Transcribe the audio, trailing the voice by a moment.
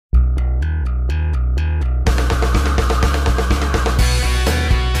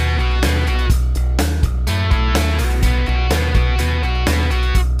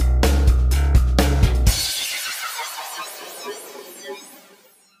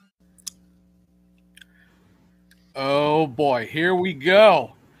Oh boy, here we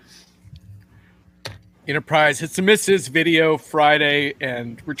go. Enterprise hits and misses video Friday,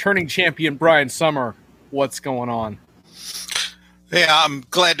 and returning champion Brian Sommer. What's going on? Yeah, I'm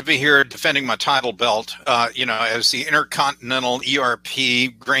glad to be here defending my title belt. As the Intercontinental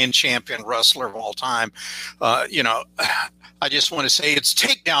ERP Grand Champion wrestler of all time, I just want to say it's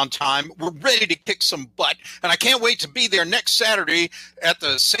takedown time. We're ready to kick some butt, and I can't wait to be there next Saturday at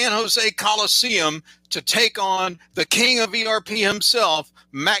the San Jose Coliseum to take on the king of ERP himself,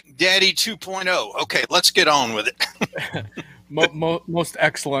 Mac Daddy 2.0. Okay, let's get on with it. Most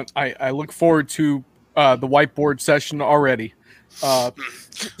excellent. I look forward to the whiteboard session already. Well,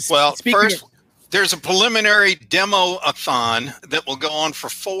 first, there's a preliminary demo-a-thon that will go on for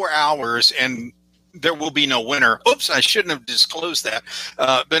 4 hours, and there will be no winner. Oops, I shouldn't have disclosed that.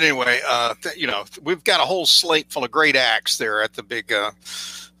 But anyway, we've got a whole slate full of great acts there at the big ERP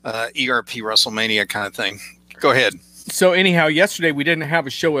WrestleMania kind of thing. Go ahead. So anyhow, yesterday we didn't have a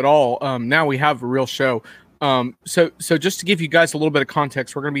show at all. Now we have a real show. So just to give you guys a little bit of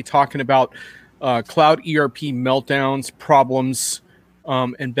context, we're going to be talking about cloud ERP meltdowns, problems,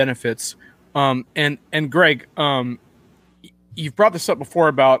 and benefits. And Greg, you've brought this up before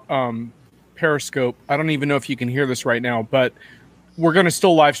about Periscope. I don't even know if you can hear this right now, but we're going to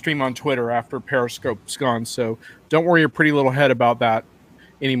still live stream on Twitter after Periscope's gone. So don't worry your pretty little head about that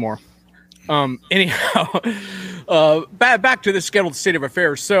anymore. Anyhow, back to the scheduled state of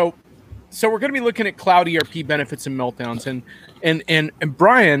affairs. So we're going to be looking at cloud ERP benefits and meltdowns, and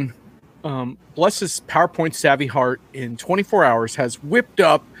Brian, bless his PowerPoint savvy heart, in 24 hours has whipped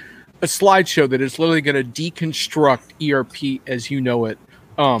up a slideshow that is literally going to deconstruct ERP as you know it.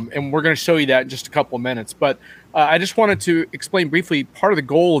 And we're going to show you that in just a couple of minutes. But I just wanted to explain briefly, part of the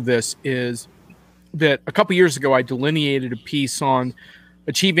goal of this is that a couple years ago, I delineated a piece on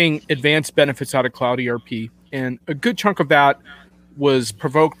achieving advanced benefits out of cloud ERP. And a good chunk of that was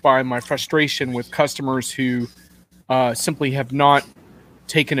provoked by my frustration with customers who simply have not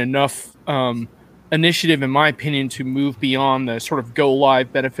taken enough initiative, in my opinion, to move beyond the sort of go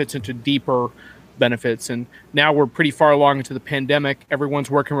live benefits into deeper benefits. And now we're pretty far along into the pandemic. Everyone's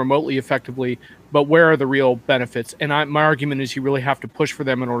working remotely effectively, but where are the real benefits? And my argument is you really have to push for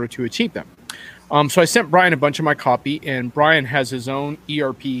them in order to achieve them. So I sent Brian a bunch of my copy, and Brian has his own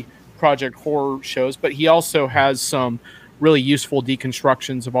ERP project horror shows, but he also has some really useful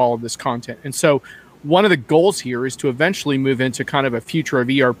deconstructions of all of this content. And so one of the goals here is to eventually move into kind of a future of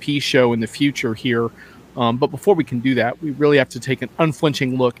ERP show in the future here. But before we can do that, we really have to take an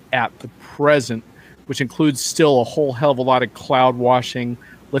unflinching look at the present, which includes still a whole hell of a lot of cloud washing,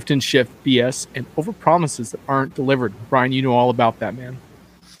 lift and shift BS, and overpromises that aren't delivered. Brian, you know all about that, man.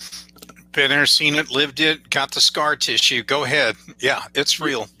 Been there, seen it, lived it, got the scar tissue. Go ahead. Yeah, it's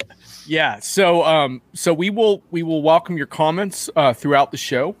real. Yeah. So we will welcome your comments throughout the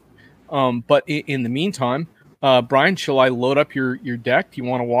show. But in the meantime, Brian, shall I load up your deck? Do you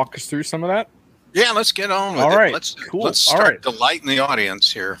want to walk us through some of that? Yeah, let's get on with it. All right, cool. Let's start delighting the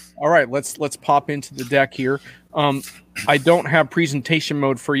audience here. All right, let's pop into the deck here. I don't have presentation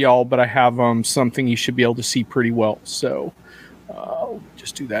mode for y'all, but I have something you should be able to see pretty well. So I'll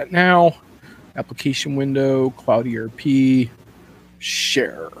just do that now. Application window, Cloud ERP,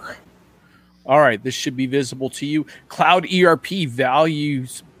 share. All right, this should be visible to you. Cloud ERP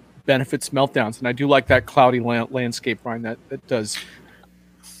values, benefits, meltdowns, and I do like that cloudy landscape, Brian. That does.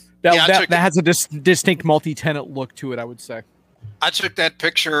 That has a distinct multi-tenant look to it, I would say. I took that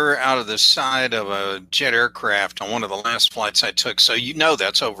picture out of the side of a jet aircraft on one of the last flights I took, so you know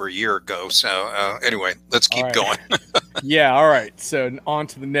that's over a year ago. So anyway, let's keep going. Yeah, all right. So on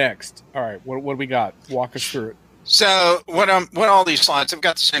to the next. All right, what do we got? Walk us through it. So what all these slides, I've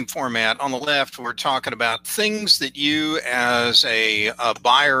got the same format. On the left, we're talking about things that you as a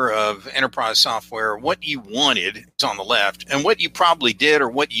buyer of enterprise software, what you wanted is on the left, and what you probably did or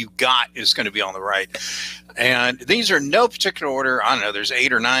what you got is going to be on the right. And these are no particular order. I don't know, there's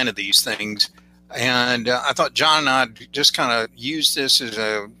 8 or 9 of these things. And I thought John and I just kind of use this as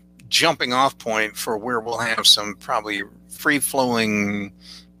a jumping off point for where we'll have some probably free-flowing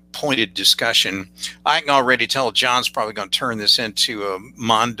pointed discussion. I can already tell John's probably going to turn this into a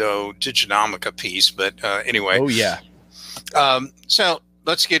Mondo Diginomica piece, but anyway. Oh, yeah. So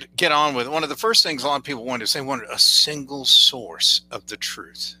let's get on with it. One of the first things a lot of people wanted is they wanted a single source of the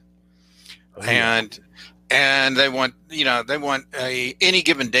truth. Oh, yeah. And they want, any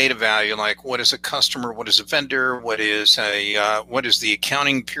given data value, like what is a customer, what is a vendor, what is the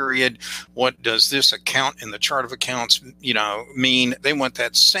accounting period, what does this account in the chart of accounts, mean? They want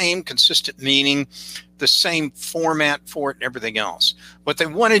that same consistent meaning the same format for it and everything else. What they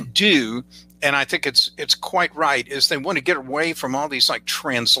want to do, and I think it's quite right, is they want to get away from all these like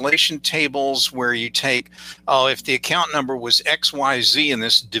translation tables where you take, oh, if the account number was XYZ in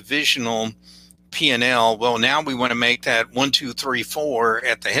this divisional P&L, well, now we want to make that 1, 2, 3, 4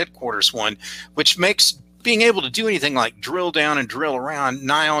 at the headquarters one, which makes being able to do anything like drill down and drill around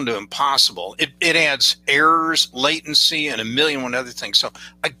nigh on to impossible. It adds errors, latency, and a million one other things. So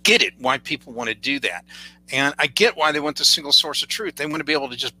I get it why people want to do that. And I get why they want the single source of truth. They want to be able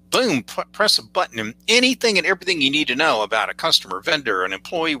to just, boom, press a button, and anything and everything you need to know about a customer, vendor, an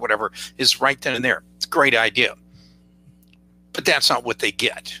employee, whatever, is right then and there. It's a great idea. But that's not what they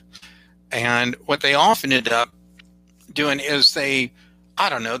get. And what they often end up doing is I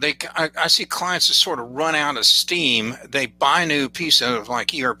see clients that sort of run out of steam. They buy a new piece of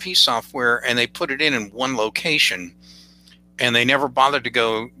like ERP software and they put it in one location, and they never bother to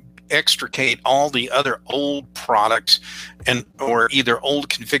go extricate all the other old products or either old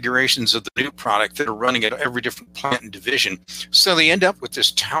configurations of the new product that are running at every different plant and division. So they end up with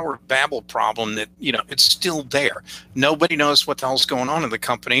this Tower of Babel problem that, it's still there. Nobody knows what the hell's going on in the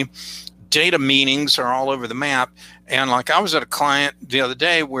company. Data meanings are all over the map. And like I was at a client the other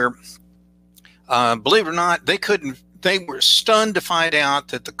day where, believe it or not, they were stunned to find out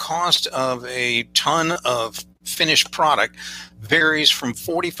that the cost of a ton of finished product varies from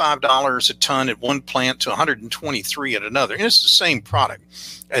 $45 a ton at one plant to $123 at another. And it's the same product.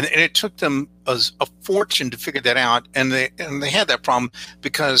 And it took them a fortune to figure that out. And they had that problem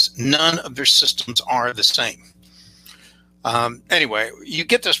because none of their systems are the same. Anyway, you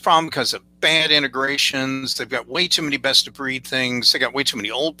get this problem because of bad integrations. They've got way too many best of breed things. They got way too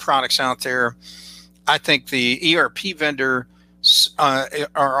many old products out there. I think the ERP vendor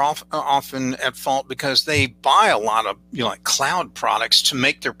are often at fault because they buy a lot of like cloud products to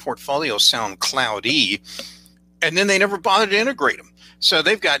make their portfolio sound cloudy, and then they never bother to integrate them. So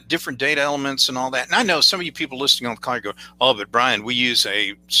they've got different data elements and all that. And I know some of you people listening on the call go, "Oh, but Brian, we use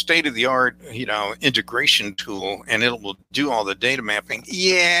a state-of-the-art, integration tool, and it will do all the data mapping."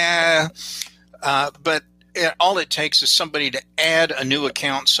 Yeah, but all it takes is somebody to add a new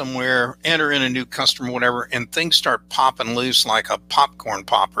account somewhere, enter in a new customer, whatever, and things start popping loose like a popcorn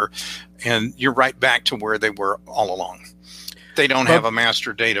popper, and you're right back to where they were all along. They don't have a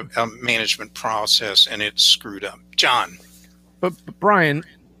master data management process, and it's screwed up. John. But Brian,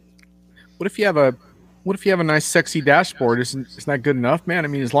 what if you have a nice sexy dashboard? Isn't that good enough, man? I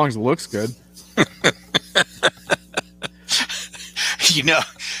mean, as long as it looks good.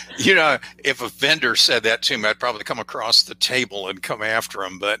 If a vendor said that to me, I'd probably come across the table and come after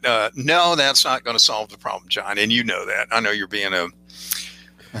him. But no, that's not going to solve the problem, John. And you know that. I know you're being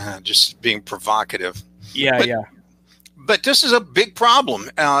just being provocative. Yeah. But this is a big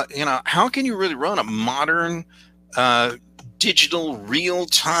problem. How can you really run a modern, digital,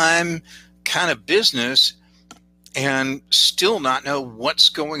 real-time kind of business and still not know what's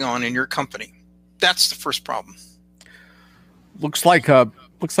going on in your company? That's the first problem. Looks like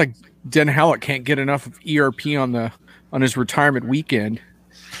Den Hallett can't get enough of ERP on his retirement weekend.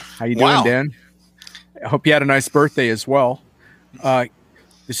 How you doing, Dan? I hope you had a nice birthday as well.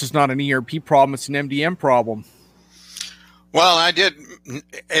 This is not an ERP problem; it's an MDM problem. Well, I did.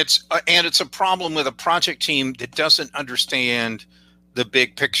 It's a problem with a project team that doesn't understand the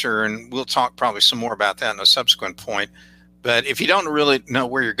big picture, and we'll talk probably some more about that in a subsequent point. But if you don't really know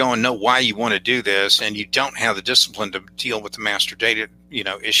where you're going, know why you want to do this, and you don't have the discipline to deal with the master data,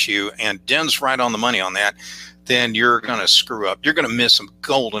 issue, and Den's right on the money on that, then you're going to screw up. You're going to miss a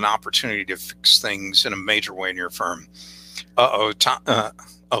golden opportunity to fix things in a major way in your firm. Oh,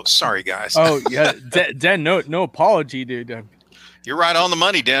 sorry, guys. Oh, yeah, Den, no apology, dude. You're right on the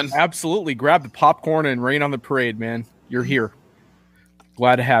money, Den. Absolutely. Grab the popcorn and rain on the parade, man. You're here.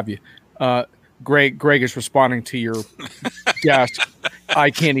 Glad to have you. Greg is responding to your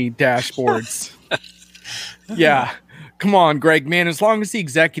eye candy dashboards. Yeah. Come on, Greg, man. As long as the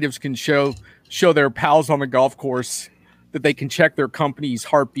executives can show their pals on the golf course that they can check their company's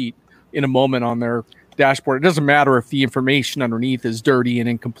heartbeat in a moment on their dashboard, it doesn't matter if the information underneath is dirty and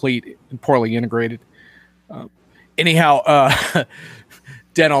incomplete and poorly integrated. Anyhow,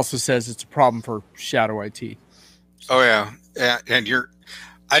 Den also says it's a problem for shadow IT. Oh, yeah. And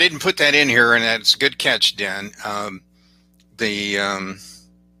I didn't put that in here, and that's a good catch, Den.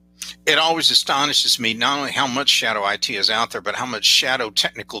 It always astonishes me not only how much shadow IT is out there, but how much shadow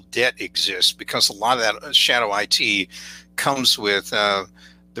technical debt exists, because a lot of that shadow IT comes with the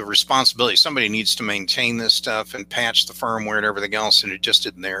responsibility. Somebody needs to maintain this stuff and patch the firmware and everything else, and it just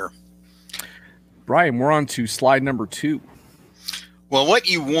isn't there. Brian, we're on to slide number 2. Well, what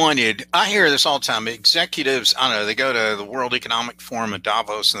you wanted, I hear this all the time. Executives, I don't know, they go to the World Economic Forum in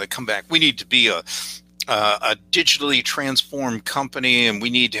Davos and they come back. We need to be a digitally transformed company, and we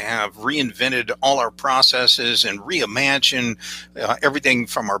need to have reinvented all our processes and reimagine everything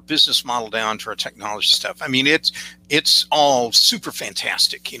from our business model down to our technology stuff. I mean, it's all super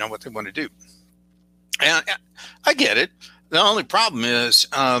fantastic, what they want to do. And I get it. The only problem is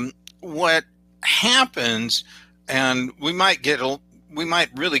what happens, and we might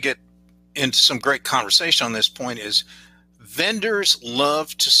really get into some great conversation on this point, is vendors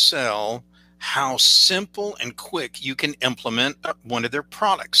love to sell how simple and quick you can implement one of their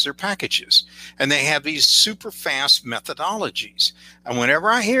products, their packages. And they have these super fast methodologies. And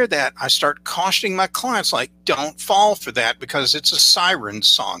whenever I hear that, I start cautioning my clients, like, don't fall for that, because it's a siren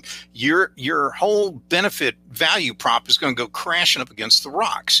song. Your whole benefit value prop is going to go crashing up against the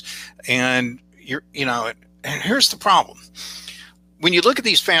rocks. And and here's the problem. When you look at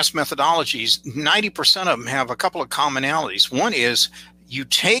these fast methodologies, 90% of them have a couple of commonalities. One is you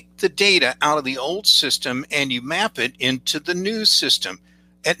take the data out of the old system and you map it into the new system.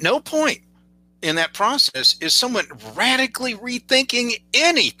 At no point in that process is someone radically rethinking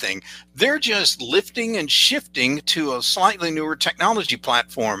anything. They're just lifting and shifting to a slightly newer technology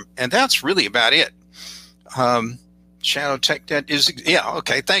platform, and that's really about it. Shadow Tech Debt is,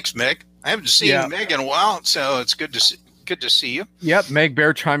 okay. Thanks, Meg. I haven't seen Meg in a while, so it's good to see you. Yep, Meg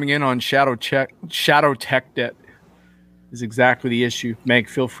Bear chiming in on Shadow Tech Debt is exactly the issue. Meg,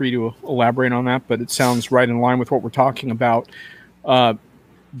 feel free to elaborate on that, but it sounds right in line with what we're talking about.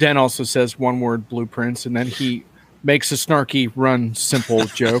 Den also says one word, blueprints, and then he makes a snarky run simple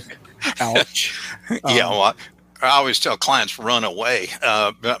joke. Ouch. Well, I always tell clients run away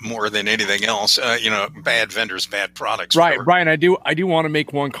more than anything else. Bad vendors, bad products. Right, whatever. Brian. I do want to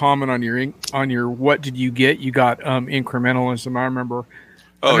make one comment on your what did you get? You got incrementalism. I remember.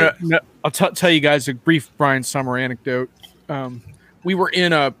 I'll tell you guys a brief Brian Sommer anecdote. We were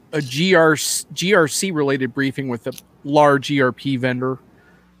in a GRC related briefing with a large ERP vendor.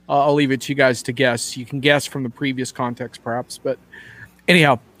 I'll leave it to you guys to guess. You can guess from the previous context, perhaps. But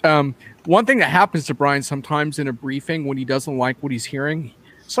anyhow, one thing that happens to Brian sometimes in a briefing when he doesn't like what he's hearing,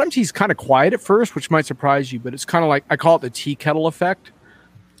 sometimes he's kind of quiet at first, which might surprise you, but it's kind of like, I call it the tea kettle effect.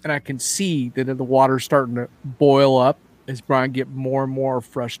 And I can see that the water's starting to boil up as Brian get more and more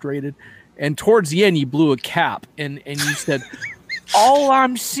frustrated. And towards the end, you blew a cap and you said, all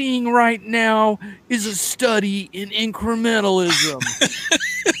I'm seeing right now is a study in incrementalism.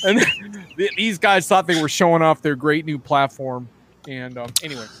 And these guys thought they were showing off their great new platform. And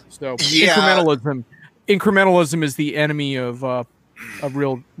anyway, so incrementalism is the enemy of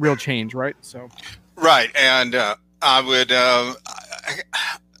real change, right? So, right. And I would, I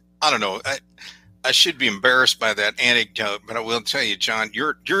don't know. I should be embarrassed by that anecdote, but I will tell you, John,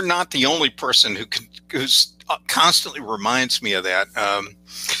 you're not the only person who's constantly reminds me of that.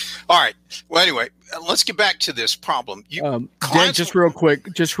 All right. Well, anyway, let's get back to this problem. Dan, just real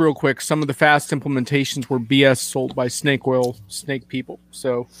quick. Some of the fast implementations were BS sold by snake people.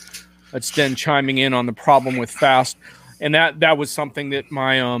 So that's Den chiming in on the problem with fast, and that was something that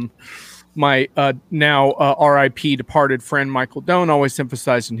my now RIP departed friend Michael Doan always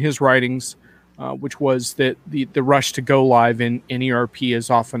emphasized in his writings. Which was that the rush to go live in ERP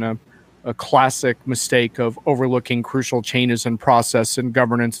is often a classic mistake of overlooking crucial changes in process and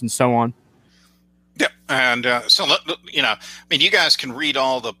governance and so on. Yeah, and you guys can read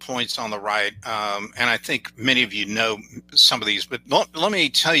all the points on the right, and I think many of you know some of these, but let me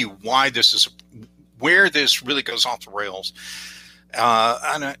tell you where this really goes off the rails.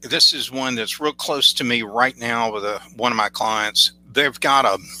 And this is one that's real close to me right now with one of my clients. They've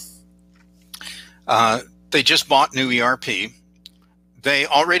got they just bought new ERP. They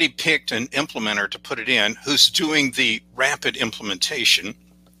already picked an implementer to put it in who's doing the rapid implementation.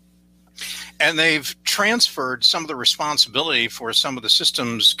 And they've transferred some of the responsibility for some of the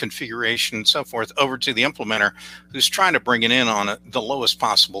systems configuration and so forth over to the implementer who's trying to bring it in on the lowest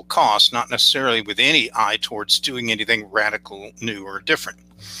possible cost, not necessarily with any eye towards doing anything radical, new, or different.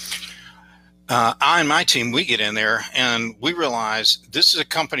 I and my team, we get in there and we realize this is a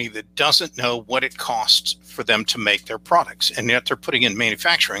company that doesn't know what it costs for them to make their products. And yet they're putting in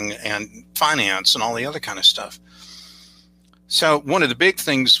manufacturing and finance and all the other kind of stuff. So one of the big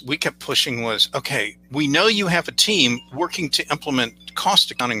things we kept pushing was, okay, we know you have a team working to implement cost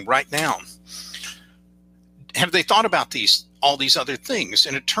accounting right now. Have they thought about all these other things?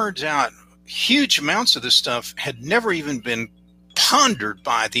 And it turns out huge amounts of this stuff had never even been pondered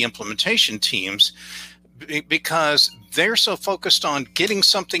by the implementation teams because they're so focused on getting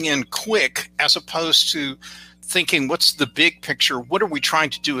something in quick as opposed to thinking, what's the big picture? What are we trying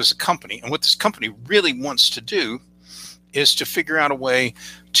to do as a company? And what this company really wants to do is to figure out a way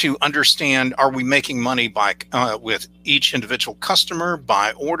to understand, are we making money by with each individual customer,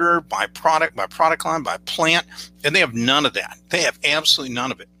 by order, by product line, by plant? And they have none of that. They have absolutely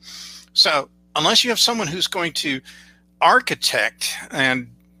none of it. So unless you have someone who's going to architect, and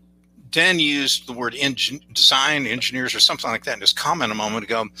Dan used the word design engineers or something like that in his comment a moment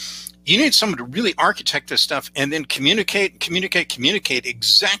ago, you need someone to really architect this stuff and then communicate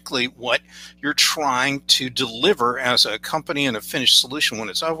exactly what you're trying to deliver as a company and a finished solution when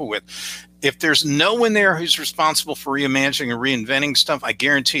it's over with. If there's no one there who's responsible for reimagining and reinventing stuff, I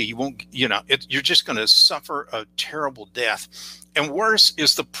guarantee you won't, you're just going to suffer a terrible death. And worse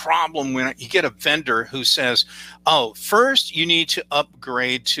is the problem when you get a vendor who says, oh, first you need to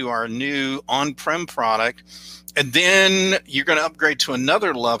upgrade to our new on-prem product, and then you're going to upgrade to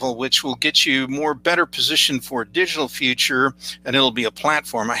another level, which will get you better positioned for a digital future, and it'll be a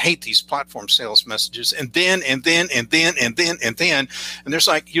platform. I hate these platform sales messages. And then, and there's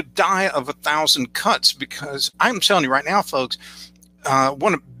like, you die of 1,000 cuts, because I'm telling you right now, folks,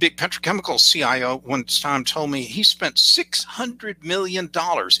 one big petrochemical CIO one time told me he spent $600 million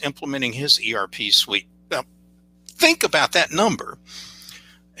implementing his ERP suite. Now, think about that number.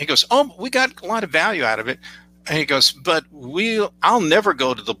 He goes, oh, we got a lot of value out of it. And he goes, but I'll never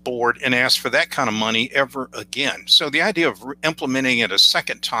go to the board and ask for that kind of money ever again. So the idea of implementing it a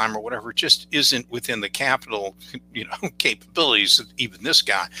second time or whatever just isn't within the capital, capabilities of even this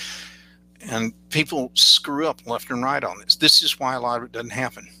guy. And people screw up left and right on this. This is why a lot of it doesn't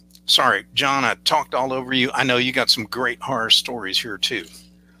happen. Sorry, John, I talked all over you. I know you got some great horror stories here too.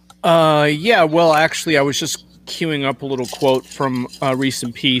 Yeah, well, actually, I was just queuing up a little quote from a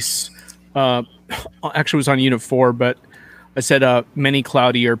recent piece. Actually, it was on Unit 4, but I said many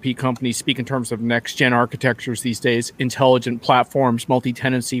cloud ERP companies speak in terms of next-gen architectures these days, intelligent platforms,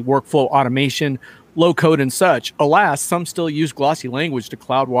 multi-tenancy, workflow automation, low-code, and such. Alas, some still use glossy language to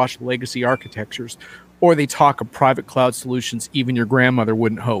cloud-wash legacy architectures, or they talk of private cloud solutions even your grandmother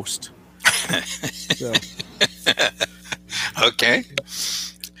wouldn't host. So. Okay.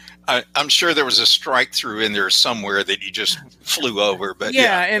 I'm sure there was a strike through in there somewhere that you just flew over, but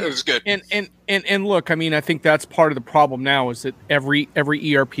yeah, and it was good. And look, I mean, I think that's part of the problem now is that every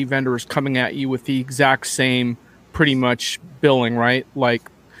ERP vendor is coming at you with the exact same pretty much billing, right? Like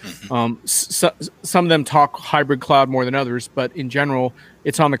some of them talk hybrid cloud more than others, but in general,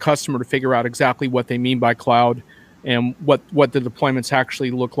 it's on the customer to figure out exactly what they mean by cloud and what the deployments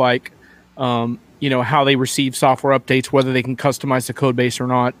actually look like. How they receive software updates, whether they can customize the code base or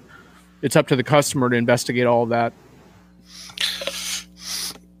not. It's up to the customer to investigate all of that.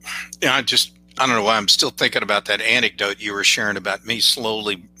 Yeah, I don't know why I'm still thinking about that anecdote you were sharing about me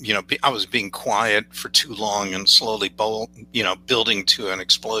slowly, I was being quiet for too long and slowly, building to an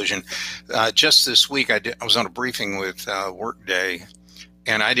explosion. Just this week, I was on a briefing with Workday,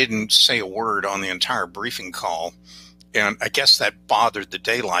 and I didn't say a word on the entire briefing call. And I guess that bothered the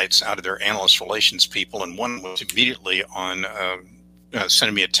daylights out of their analyst relations people. And one was immediately on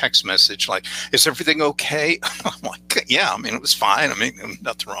sending me a text message like, is everything okay? I'm like, yeah, I mean, it was fine. I mean,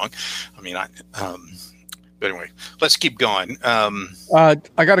 nothing wrong. I mean, but anyway, let's keep going. I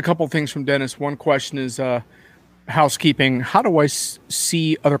got a couple of things from Dennis. One question is housekeeping. How do I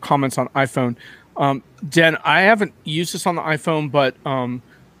see other comments on iPhone? Den, I haven't used this on the iPhone, but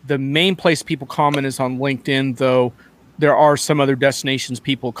the main place people comment is on LinkedIn, though there are some other destinations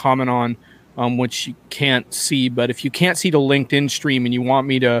people comment on, which you can't see. But if you can't see the LinkedIn stream and you want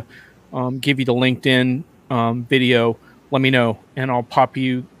me to give you the LinkedIn video, let me know, and I'll pop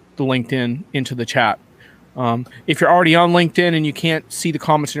you the LinkedIn into the chat. If you're already on LinkedIn and you can't see the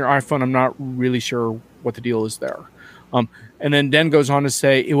comments on your iPhone, I'm not really sure what the deal is there. And then Den goes on to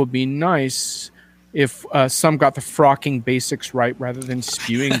say, it would be nice if some got the frocking basics right rather than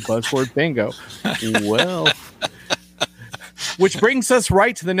spewing buzzword bingo. Well, which brings us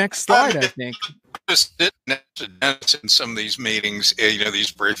right to the next slide, I think. Just sitting next to Dennis in some of these meetings,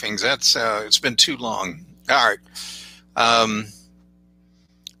 these briefings. That's it's been too long. All right.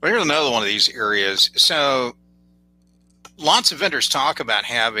 Well, here's another one of these areas. So lots of vendors talk about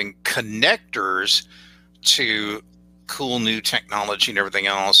having connectors to cool new technology and everything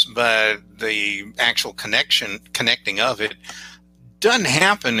else, but the actual connecting of it doesn't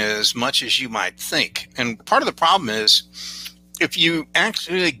happen as much as you might think. And part of the problem is if you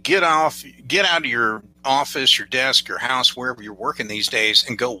actually get out of your office, your desk, your house, wherever you're working these days,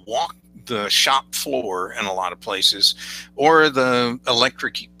 and go walk the shop floor in a lot of places, or the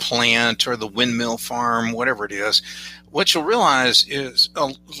electric plant or the windmill farm, whatever it is, what you'll realize is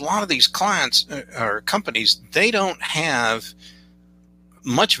a lot of these clients or companies, they don't have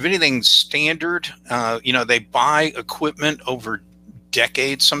much of anything standard. They buy equipment over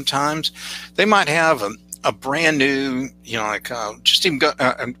decades sometimes. They might have a brand new, I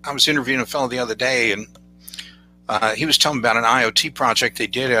was interviewing a fellow the other day, and he was telling me about an IoT project they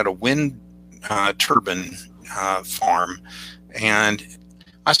did at a wind turbine farm. And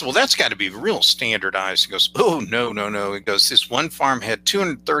I said, well, that's got to be real standardized. He goes, oh, no. He goes, this one farm had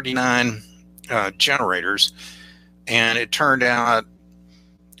 239 generators, and it turned out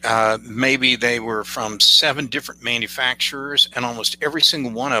maybe they were from 7 different manufacturers, and almost every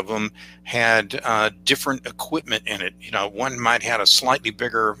single one of them had different equipment in it. One might have a slightly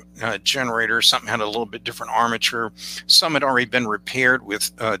bigger generator, something had a little bit different armature, some had already been repaired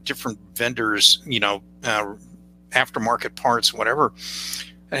with different vendors, aftermarket parts, whatever.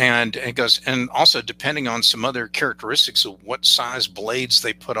 And it goes, and also depending on some other characteristics of what size blades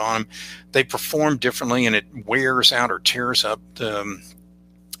they put on them, they perform differently, and it wears out or tears up the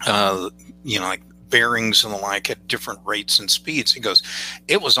like bearings and the like at different rates and speeds. He goes,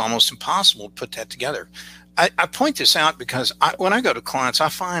 it was almost impossible to put that together. I point this out because when I go to clients, I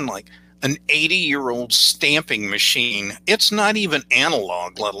find like an 80-year-old stamping machine. It's not even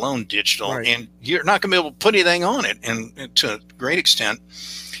analog, let alone digital, right. And you're not going to be able to put anything on it, and to a great extent.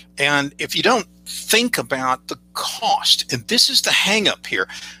 And if you don't think about the cost, and this is the hang up here,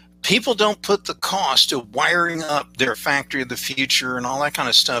 people don't put the cost of wiring up their factory of the future and all that kind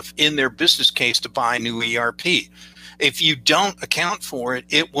of stuff in their business case to buy a new ERP. If you don't account for it,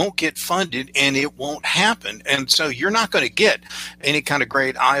 it won't get funded and it won't happen. And so you're not going to get any kind of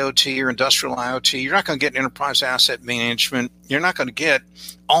great IoT or industrial IoT. You're not going to get enterprise asset management. You're not going to get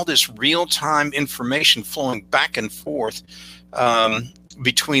all this real-time information flowing back and forth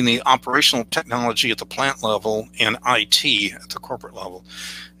between the operational technology at the plant level and IT at the corporate level.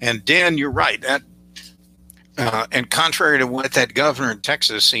 And Dan, you're right. That and contrary to what that governor in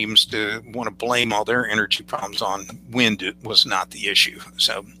Texas seems to want to blame all their energy problems on, wind, it was not the issue.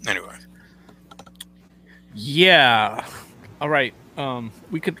 So anyway. Yeah. All right.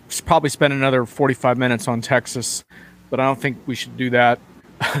 We could probably spend another 45 minutes on Texas, but I don't think we should do that.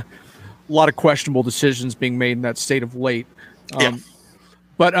 A lot of questionable decisions being made in that state of late. Yeah.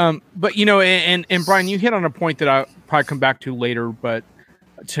 But and Brian, you hit on a point that I'll probably come back to later, but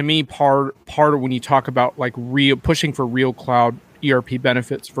to me, part of when you talk about like pushing for real cloud ERP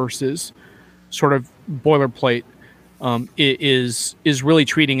benefits versus sort of boilerplate, is really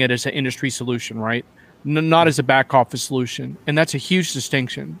treating it as an industry solution, right? Not as a back office solution. And that's a huge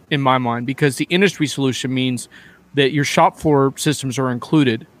distinction in my mind, because the industry solution means that your shop floor systems are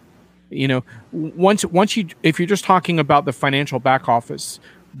included. Once if you're just talking about the financial back office,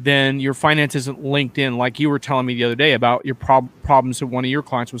 then your finance isn't linked in, like you were telling me the other day about your problems that one of your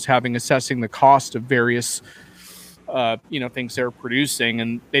clients was having assessing the cost of various things they're producing,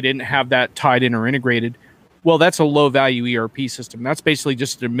 and they didn't have that tied in or integrated. Well, that's a low value ERP system. That's basically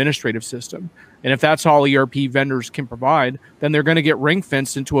just an administrative system. And if that's all ERP vendors can provide, then they're going to get ring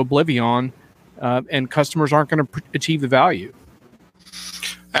fenced into oblivion, and customers aren't going to achieve the value.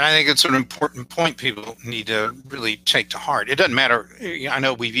 And I think it's an important point people need to really take to heart. It doesn't matter. I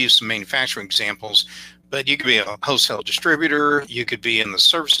know we've used some manufacturing examples, but you could be a wholesale distributor. You could be in the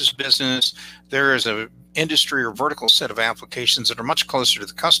services business. There is an industry or vertical set of applications that are much closer to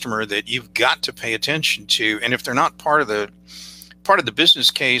the customer that you've got to pay attention to. And if they're not part of the business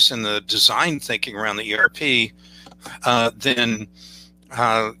case and the design thinking around the ERP, then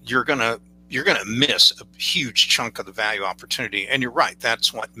you're going to miss a huge chunk of the value opportunity. And you're right.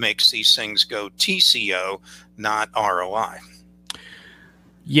 That's what makes these things go TCO, not ROI.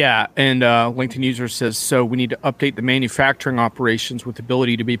 Yeah. And LinkedIn user says, so we need to update the manufacturing operations with the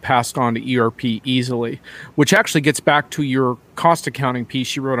ability to be passed on to ERP easily, which actually gets back to your cost accounting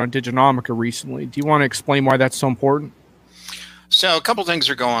piece you wrote on Diginomica recently. Do you want to explain why that's so important? So a couple things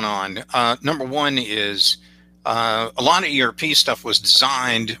are going on. Number one is, a lot of ERP stuff was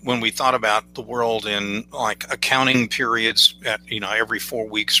designed when we thought about the world in like accounting periods at, every 4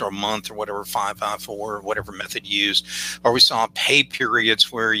 weeks or a month or whatever, 554, whatever method you used, or we saw pay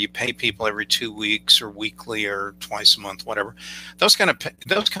periods where you pay people every 2 weeks or weekly or twice a month, whatever. Those kind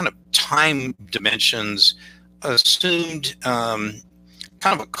of time dimensions assumed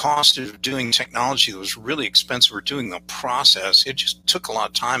kind of a cost of doing technology that was really expensive or doing the process. It just took a lot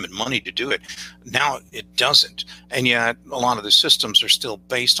of time and money to do it. Now it doesn't. And yet a lot of the systems are still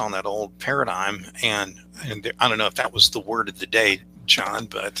based on that old paradigm. And I don't know if that was the word of the day John,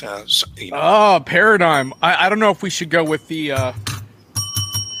 but Oh, paradigm. I don't know if we should go with the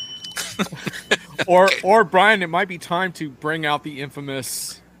or Brian. It might be time to bring out the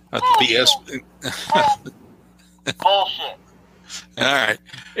infamous BS. Bullshit. All right.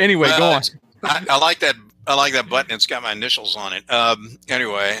 Anyway, go on. I like that. I like that button. It's got my initials on it.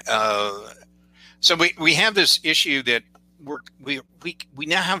 Anyway, so we have this issue that we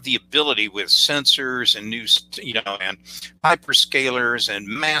now have the ability with sensors and new, and hyperscalers and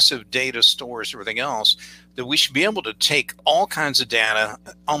massive data stores, everything else, that we should be able to take all kinds of data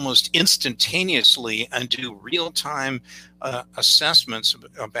almost instantaneously and do real-time assessments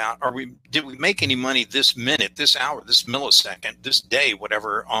about, did we make any money this minute, this hour, this millisecond, this day,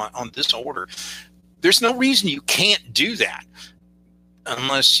 whatever, on this order. There's no reason you can't do that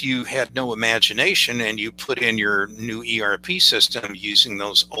unless you had no imagination and you put in your new ERP system using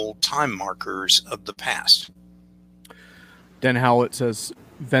those old time markers of the past. Dan Howlett says,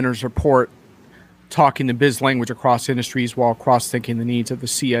 vendors report talking the biz language across industries while cross-thinking the needs of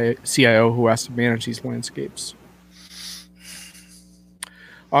the CIO who has to manage these landscapes.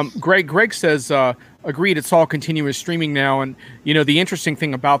 Greg says, agreed, it's all continuous streaming now. And, the interesting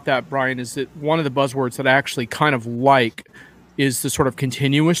thing about that, Brian, is that one of the buzzwords that I actually kind of like is the sort of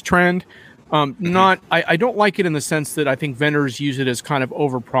continuous trend. I don't like it in the sense that I think vendors use it as kind of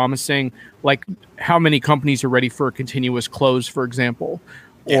over-promising, like how many companies are ready for a continuous close, for example,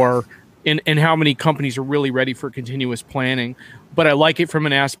 or and how many companies are really ready for continuous planning. But I like it from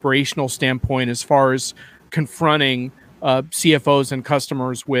an aspirational standpoint as far as confronting CFOs and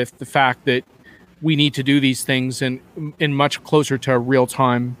customers with the fact that we need to do these things in much closer to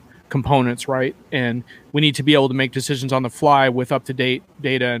real-time components, right? And we need to be able to make decisions on the fly with up-to-date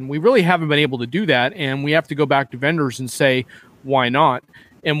data. And we really haven't been able to do that. And we have to go back to vendors and say, why not?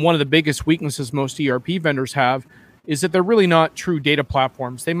 And one of the biggest weaknesses most ERP vendors have is that they're really not true data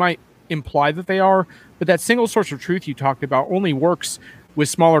platforms. They might imply that they are, but that single source of truth you talked about only works with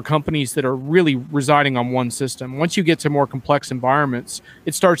smaller companies that are really residing on one system. Once you get to more complex environments,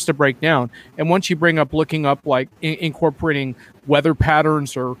 it starts to break down. And once you bring up looking up, like incorporating weather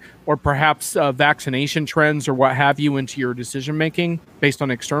patterns or perhaps vaccination trends or what have you into your decision making based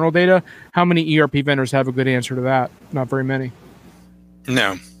on external data, how many ERP vendors have a good answer to that? Not very many.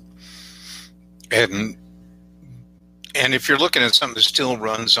 No. And if you're looking at something that still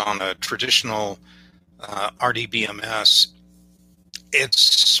runs on a traditional RDBMS, it's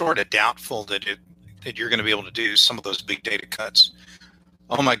sort of doubtful that you're going to be able to do some of those big data cuts.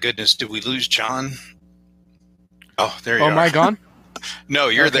 Oh my goodness, did we lose John? Oh, there you are. Oh, am I gone? No,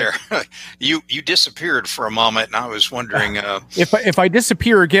 you're there. You disappeared for a moment, and I was wondering if I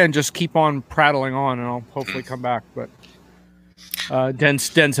disappear again, just keep on prattling on, and I'll hopefully come back. But Den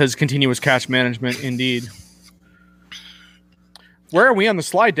says continuous cache management, indeed. Where are we on the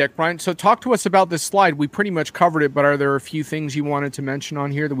slide deck, Brian? So talk to us about this slide. We pretty much covered it, but are there a few things you wanted to mention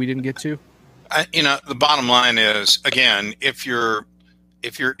on here that we didn't get to? The bottom line is, again, if your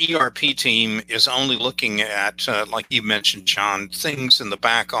ERP team is only looking at, like you mentioned, John, things in the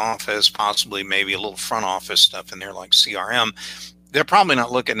back office, possibly maybe a little front office stuff in there like CRM, they're probably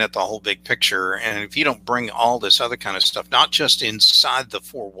not looking at the whole big picture. And if you don't bring all this other kind of stuff, not just inside the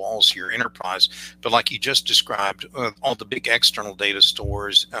four walls of your enterprise, but like you just described, all the big external data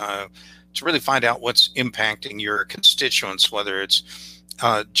stores, to really find out what's impacting your constituents, whether it's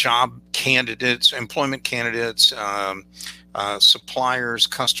job candidates, employment candidates, suppliers,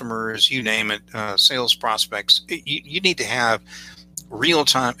 customers, you name it, sales prospects. You need to have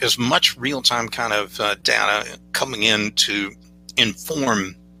real-time, as much real-time kind of data coming in to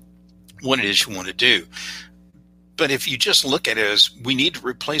inform what it is you want to do. But if you just look at it as we need to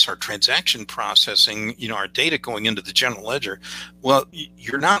replace our transaction processing, our data going into the general ledger, well,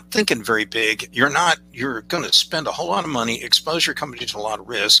 you're not thinking very big. You're going to spend a whole lot of money, expose your company to a lot of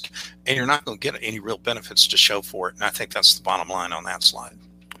risk, and you're not going to get any real benefits to show for it. And I think that's the bottom line on that slide.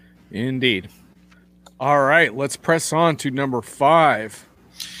 Indeed. All right, let's press on to number 5.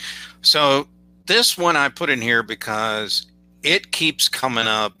 So this one I put in here because it keeps coming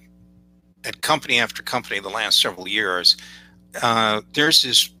up at company after company the last several years. There's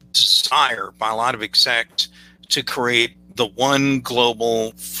this desire by a lot of execs to create the one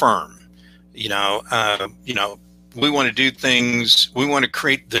global firm. We want to do things. We want to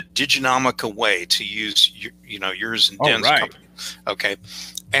create the Diginomica way, to use yours and Den's company. Okay,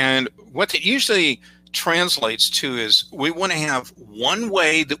 and what it usually translates to is we want to have one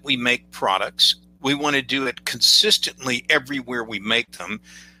way that we make products. We want to do it consistently everywhere we make them.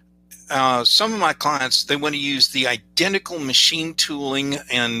 Some of my clients, they want to use the identical machine tooling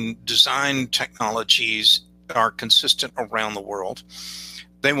and design technologies that are consistent around the world.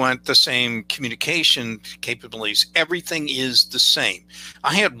 They want the same communication capabilities. Everything is the same.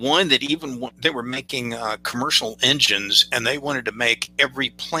 I had one that they were making commercial engines, and they wanted to make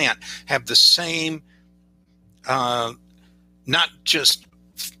every plant have the same, not just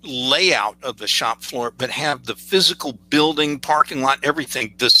layout of the shop floor, but have the physical building, parking lot,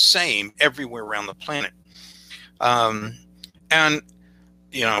 everything the same everywhere around the planet. And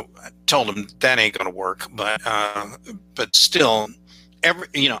I told them that ain't going to work, but still.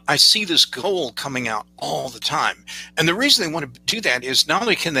 I see this goal coming out all the time. And the reason they want to do that is not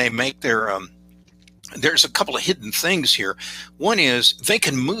only can they make their, there's a couple of hidden things here. One is they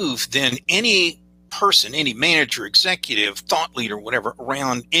can move then any person, any manager, executive, thought leader, whatever,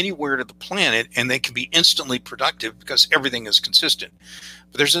 around anywhere to the planet, and they can be instantly productive because everything is consistent.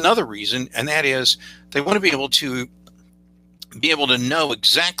 But there's another reason, and that is they want to be able to know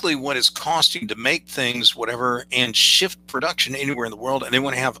exactly what it's costing to make things, whatever, and shift production anywhere in the world. And they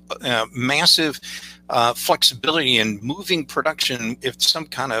want to have massive flexibility in moving production if some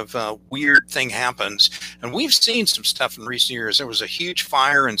kind of weird thing happens. And we've seen some stuff in recent years. There was a huge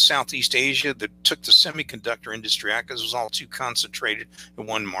fire in Southeast Asia that took the semiconductor industry out because it was all too concentrated in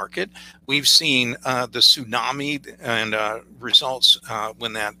one market. We've seen the tsunami and results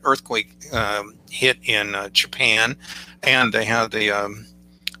when that earthquake hit in Japan. And they had the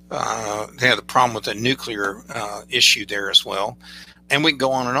problem with the nuclear issue there as well, and we can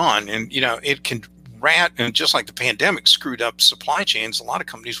go on. And it can and just like the pandemic screwed up supply chains, a lot of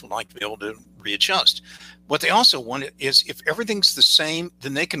companies would like to be able to readjust. What they also want is if everything's the same,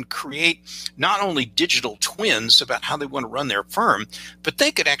 then they can create not only digital twins about how they want to run their firm, but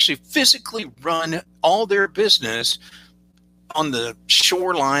they could actually physically run all their business on the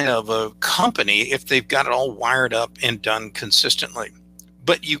shoreline of a company if they've got it all wired up and done consistently.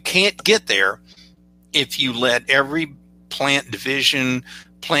 But you can't get there if you let every plant division,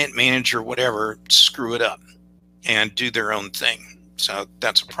 plant manager, whatever, screw it up and do their own thing. So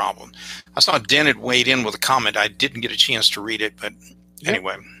that's a problem. I saw Den had weighed in with a comment. I didn't get a chance to read it, but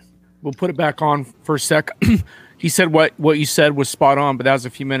anyway. We'll put it back on for a sec. He said what you said was spot on, but that was a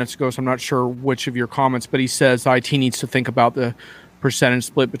few minutes ago, so I'm not sure which of your comments. But he says IT needs to think about the percentage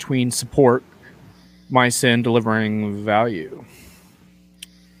split between support, MISA, and delivering value.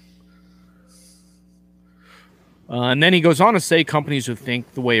 And then he goes on to say companies who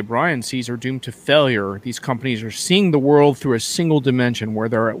think the way Brian sees are doomed to failure. These companies are seeing the world through a single dimension where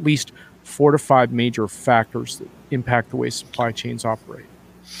there are at least 4 to 5 major factors that impact the way supply chains operate.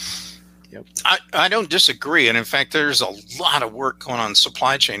 Yep. I don't disagree. And in fact, there's a lot of work going on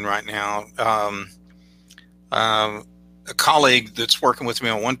supply chain right now. A colleague that's working with me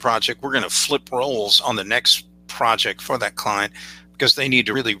on one project, we're going to flip roles on the next project for that client because they need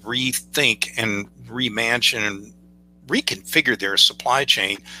to really rethink and reimagine and reconfigure their supply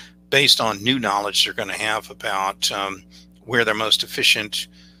chain based on new knowledge they're going to have about where their most efficient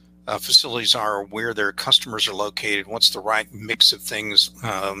facilities are, where their customers are located, what's the right mix of things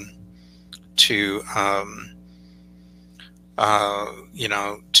to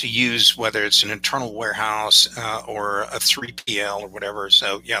use, whether it's an internal warehouse or a 3PL or whatever.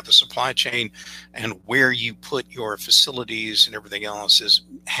 So yeah, the supply chain and where you put your facilities and everything else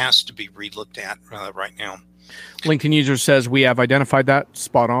has to be relooked at right now. LinkedIn user says we have identified that.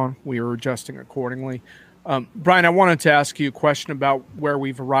 Spot on. We are adjusting accordingly. Brian, I wanted to ask you a question about where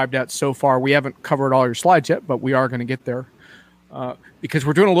we've arrived at so far. We haven't covered all your slides yet, but we are going to get there because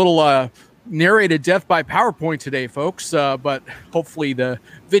we're doing a little narrated death by PowerPoint today, folks. But hopefully the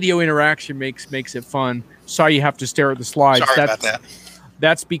video interaction makes it fun. Sorry you have to stare at the slides. Sorry about that.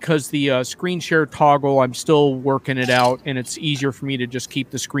 That's because the screen share toggle, I'm still working it out, and it's easier for me to just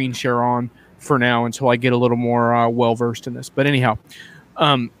keep the screen share on for now until I get a little more well-versed in this. But anyhow,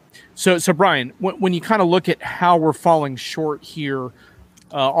 so Brian, when you kind of look at how we're falling short here,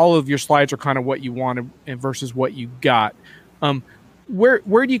 all of your slides are kind of what you wanted versus what you got. Where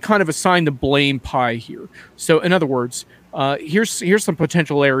do you kind of assign the blame pie here? So in other words, here's some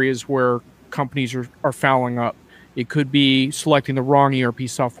potential areas where companies are fouling up. It could be selecting the wrong ERP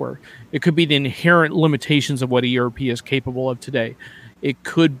software. It could be the inherent limitations of what ERP is capable of today. It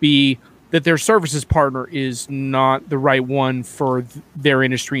could be that their services partner is not the right one for their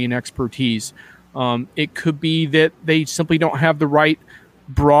industry and expertise. It could be that they simply don't have the right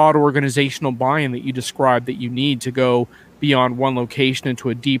broad organizational buy-in that you described that you need to go beyond one location into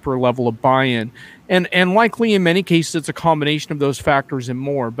a deeper level of buy-in. And likely in many cases, it's a combination of those factors and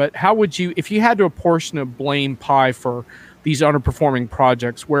more. But how would you, if you had to apportion a blame pie for these underperforming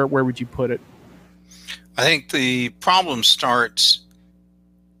projects, where would you put it? I think the problem starts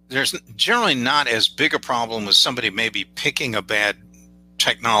there's generally not as big a problem with somebody maybe picking a bad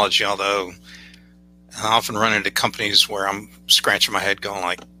technology, although I often run into companies where I'm scratching my head going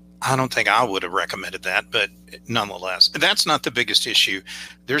like, I don't think I would have recommended that, but nonetheless, that's not the biggest issue.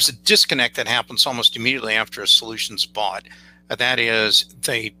 There's a disconnect that happens almost immediately after a solution's bought. That is,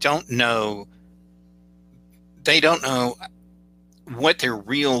 they don't know what their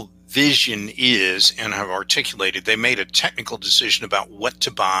real vision is and have articulated. They made a technical decision about what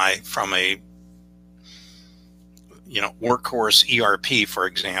to buy from a workhorse ERP, for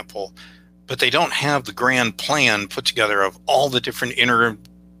example, but they don't have the grand plan put together of all the different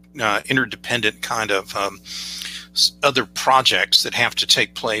interdependent kind of other projects that have to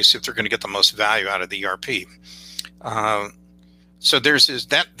take place if they're going to get the most value out of the ERP. So there's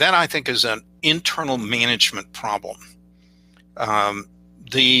that I think is an internal management problem. I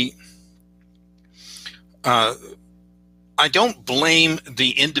don't blame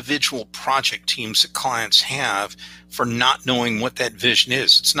the individual project teams that clients have for not knowing what that vision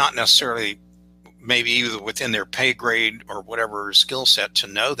is. It's not necessarily maybe either within their pay grade or whatever skill set to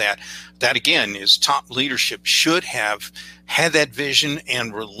know that. That again is top leadership should have had that vision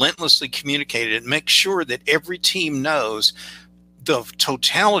and relentlessly communicated it. Make sure that every team knows the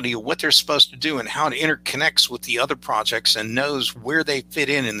totality of what they're supposed to do and how it interconnects with the other projects and knows where they fit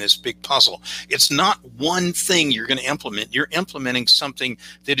in this big puzzle. It's not one thing you're going to implement. You're implementing something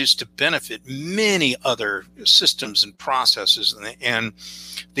that is to benefit many other systems and processes. And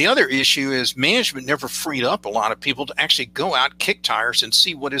the other issue is management never freed up a lot of people to actually go out, kick tires, and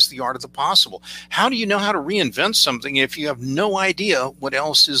see what is the art of the possible. How do you know how to reinvent something if you have no idea what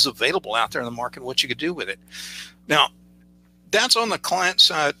else is available out there in the market, what you could do with it? Now, that's on the client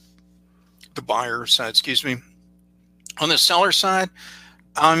side, the buyer side, excuse me. On the seller side,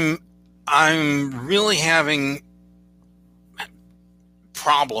 I'm really having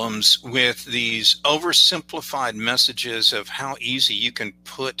problems with these oversimplified messages of how easy you can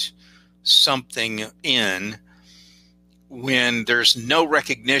put something in when there's no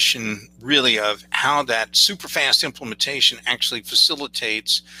recognition really of how that super fast implementation actually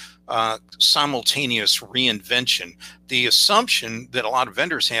facilitates simultaneous reinvention. The assumption that a lot of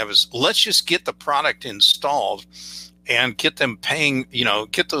vendors have is let's just get the product installed and get them paying,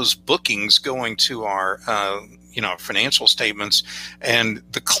 get those bookings going to our, financial statements, and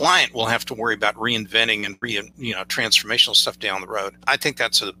the client will have to worry about reinventing and transformational stuff down the road. I think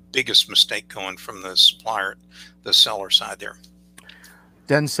that's the biggest mistake going from the supplier, the seller side there.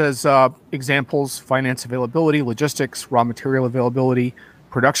 Den says examples: finance availability, logistics, raw material availability.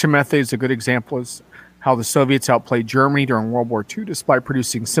 Production methods. A good example is how the Soviets outplayed Germany during World War II despite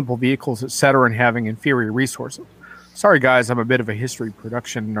producing simple vehicles, etc., and having inferior resources. Sorry, guys, I'm a bit of a history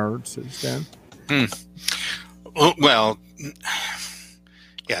production nerd, says Dan. Well,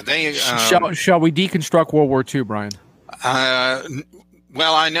 yeah, they... Shall we deconstruct World War II, Brian?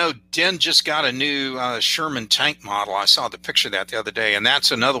 Well, I know Den just got a new Sherman tank model. I saw the picture of that the other day, and that's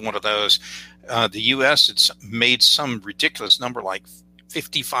another one of those. The U.S. it's made some ridiculous number like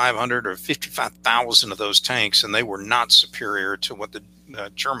 5,500 or 55,000 of those tanks, and they were not superior to what the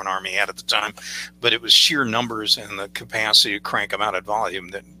German army had at the time, but it was sheer numbers and the capacity to crank them out at volume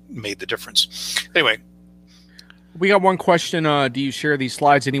that made the difference. Anyway. We got one question. Do you share these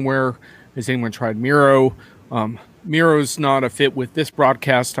slides anywhere? Has anyone tried Miro? Miro's not a fit with this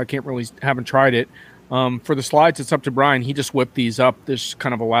broadcast. I haven't tried it. For the slides, it's up to Brian. He just whipped these up. This is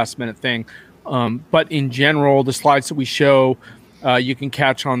kind of a last minute thing. But in general, the slides that we show, you can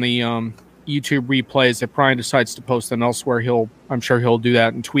catch on the YouTube replays. If Brian decides to post them elsewhere, I'm sure he'll do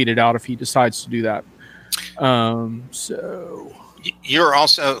that and tweet it out if he decides to do that. So you're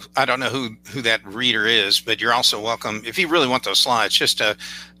also, I don't know who that reader is, but you're also welcome. If you really want those slides,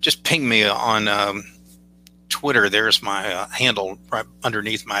 just ping me on Twitter. There's my handle right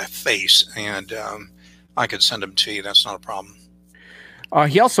underneath my face, and I could send them to you. That's not a problem.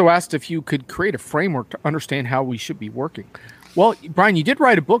 He also asked if you could create a framework to understand how we should be working. Well, Brian, you did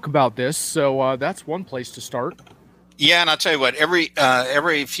write a book about this, so that's one place to start. Yeah, and I'll tell you what,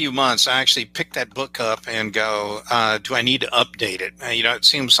 every few months I actually pick that book up and go, do I need to update it? It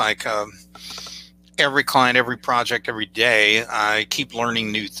seems like every client, every project, every day, I keep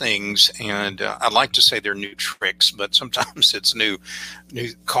learning new things, and I'd like to say they're new tricks, but sometimes it's new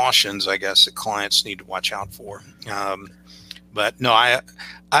cautions, I guess, that clients need to watch out for. But no,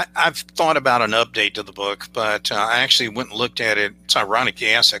 I've thought about an update to the book, but I actually went and looked at it. It's ironic you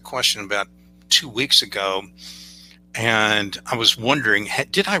asked that question about 2 weeks ago. And I was wondering,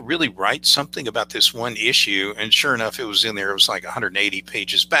 did I really write something about this one issue? And sure enough, it was in there. It was like 180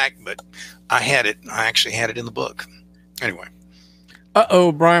 pages back, but I actually had it in the book. Anyway.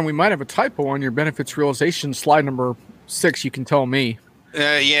 Uh-oh, Brian, we might have a typo on your benefits realization slide number 6. You can tell me.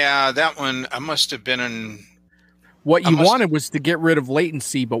 Yeah, that one, I must have been in. What you wanted was to get rid of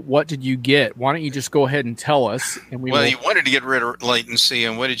latency, but what did you get? Why don't you just go ahead and tell us? And Well, you wanted to get rid of latency,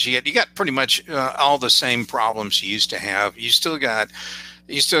 and what did you get? You got pretty much all the same problems you used to have. You still got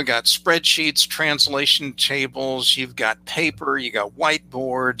spreadsheets, translation tables. You've got paper. You got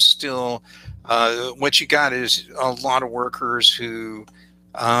whiteboards. Still, what you got is a lot of workers who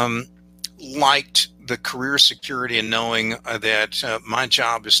liked the career security and knowing that my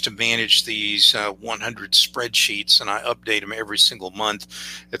job is to manage these 100 spreadsheets, and I update them every single month.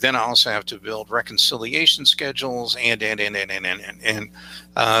 But then I also have to build reconciliation schedules and I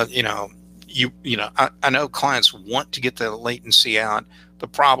know clients want to get the latency out. The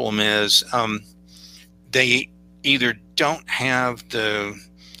problem is they either don't have the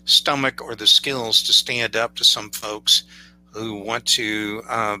stomach or the skills to stand up to some folks who want to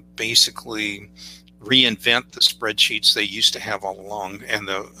basically reinvent the spreadsheets they used to have all along, and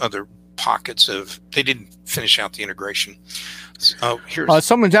the other pockets of they didn't finish out the integration. So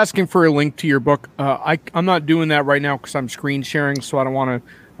someone's asking for a link to your book. I'm not doing that right now because I'm screen sharing, so I don't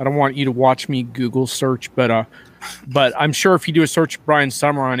want you to watch me Google search. But I'm sure if you do a search Brian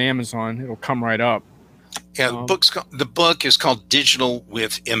Sommer on Amazon, it'll come right up. Yeah, the book is called Digital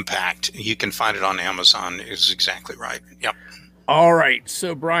with Impact. You can find it on Amazon. Is exactly right. Yep. All right,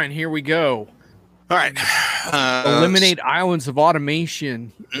 so Brian, here we go. All right. Eliminate islands of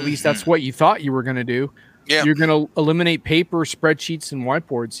automation. At least that's what you thought you were going to do. Yeah. You're going to eliminate paper, spreadsheets, and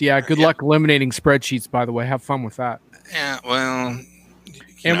whiteboards. Yeah. Good luck eliminating spreadsheets, by the way. Have fun with that. Yeah. Well.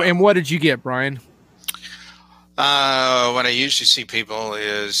 And what did you get, Brian? What I usually see people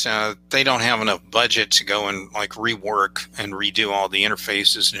is they don't have enough budget to go and like rework and redo all the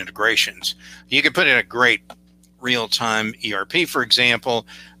interfaces and integrations. You could put in a great real-time ERP, for example,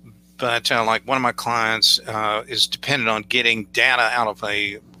 but like one of my clients is dependent on getting data out of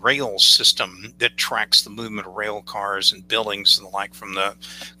a rail system that tracks the movement of rail cars and billings and the like from the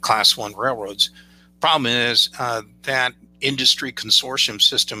Class 1 railroads. Problem is that industry consortium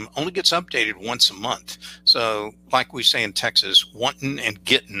system only gets updated once a month. So like we say in Texas, wanting and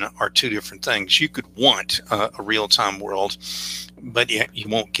getting are two different things. You could want a real-time world, but you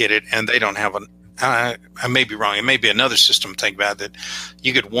won't get it, and they don't have an I may be wrong. It may be another system. Think about that.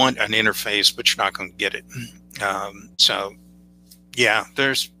 You could want an interface, but you're not going to get it. So, yeah,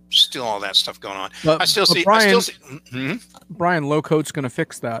 there's still all that stuff going on. But Brian, low code's going to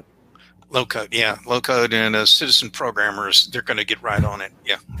fix that. Low code, yeah, low code and citizen programmers. They're going to get right on it.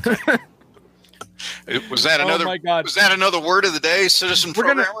 Yeah. Was that another? Oh my God. Was that another word of the day? Citizen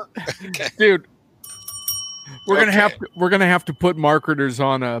programmer. Okay. Dude, we're gonna have to put marketers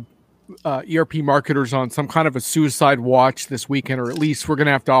on ERP marketers on some kind of a suicide watch this weekend, or at least we're going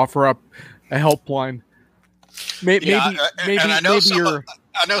to have to offer up a helpline. Maybe I know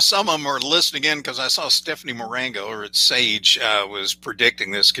some of them are listening in because I saw Stephanie Morango over at Sage was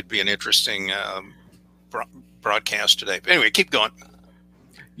predicting this could be an interesting broadcast today. But anyway, keep going.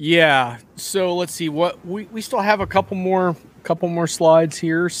 Yeah. So let's see what we still have a couple more slides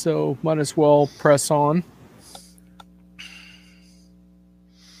here, so might as well press on.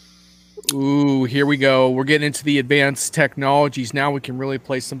 Ooh, here we go. We're getting into the advanced technologies. Now we can really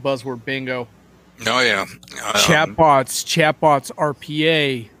play some buzzword bingo. Oh, yeah. Chatbots,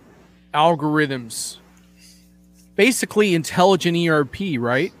 RPA, algorithms. Basically intelligent ERP,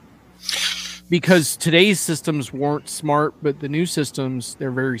 right? Because today's systems weren't smart, but the new systems,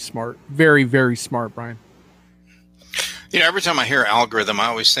 they're very smart. Very, very smart, Brian. You know, every time I hear algorithm, I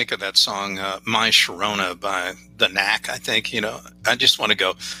always think of that song, My Sharona by The Knack, I think. You know, I just want to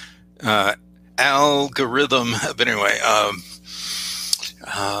go... algorithm, but anyway,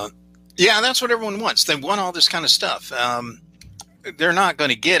 yeah, that's what everyone wants. They want all this kind of stuff. They're not going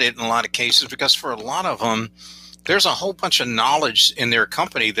to get it in a lot of cases because for a lot of them, there's a whole bunch of knowledge in their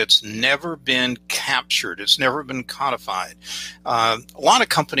company that's never been captured. It's never been codified. A lot of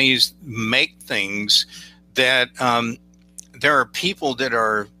companies make things that there are people that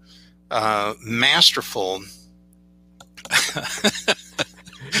are masterful.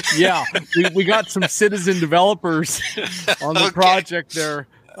 Yeah, we got some citizen developers on the project there.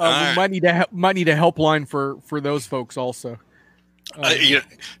 We might need a helpline for those folks also.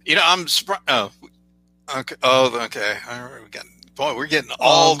 I'm surprised. Oh, okay. Oh, okay. We're getting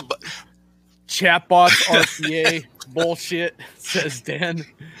all chatbots, RPA bullshit. Says Dan.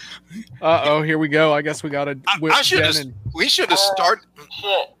 Here we go. I guess we got to. We should have started.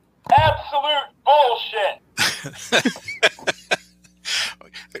 Shit. Absolute bullshit.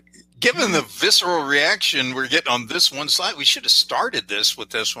 Given the visceral reaction we're getting on this one slide, we should have started this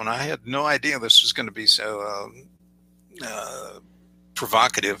with this one. I had no idea this was going to be so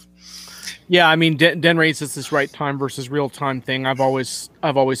provocative. Yeah, I mean, Den raises this right time versus real time thing. I've always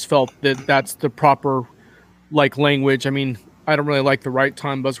felt that that's the proper language. I mean, I don't really like the right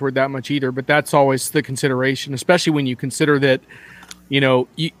time buzzword that much either, but that's always the consideration, especially when you consider that,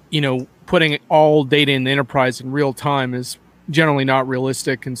 putting all data in the enterprise in real time is generally not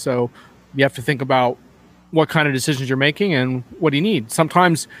realistic. And so you have to think about what kind of decisions you're making and what do you need.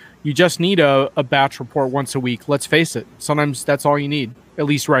 Sometimes you just need a batch report once a week. Let's face it. Sometimes that's all you need, at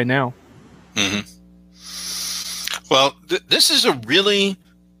least right now. Mm-hmm. Well, this is a really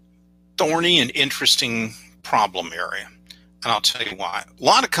thorny and interesting problem area. And I'll tell you why. A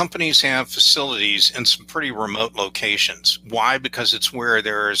lot of companies have facilities in some pretty remote locations. Why? Because it's where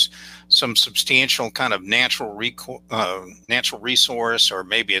there's some substantial kind of natural resource, or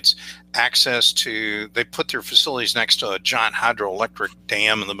maybe it's access to, they put their facilities next to a giant hydroelectric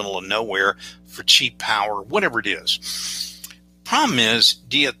dam in the middle of nowhere for cheap power, whatever it is. Problem is,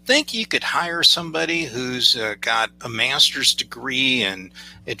 do you think you could hire somebody who's got a master's degree in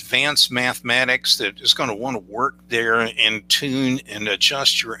advanced mathematics that is going to want to work there and tune and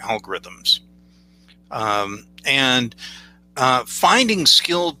adjust your algorithms? And finding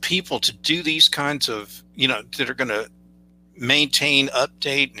skilled people to do these kinds of, that are going to maintain,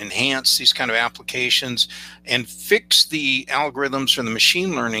 update, and enhance these kind of applications and fix the algorithms or the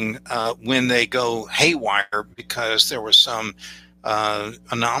machine learning when they go haywire because there was some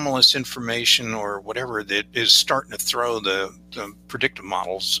anomalous information or whatever that is starting to throw the predictive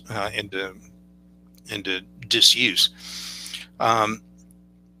models into disuse. I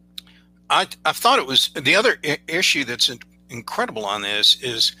thought it was the other issue that's incredible on this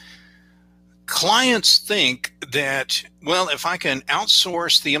is clients think that, well, if I can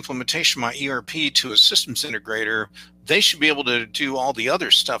outsource the implementation of my ERP to a systems integrator, they should be able to do all the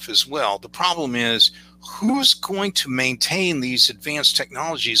other stuff as well. The problem is, who's going to maintain these advanced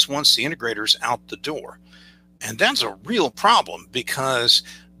technologies once the integrator's out the door? And that's a real problem because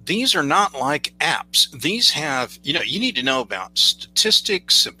these are not like apps. These have, you need to know about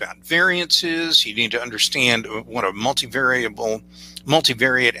statistics, about variances. You need to understand what a multivariate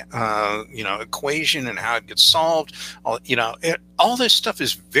equation and how it gets solved. All this stuff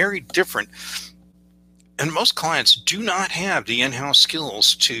is very different. And most clients do not have the in-house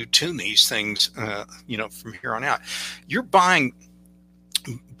skills to tune these things, from here on out. You're buying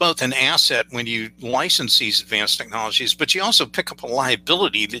both an asset when you license these advanced technologies, but you also pick up a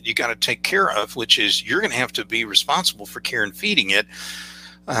liability that you got to take care of, which is you're going to have to be responsible for care and feeding it.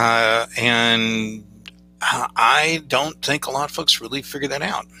 And I don't think a lot of folks really figure that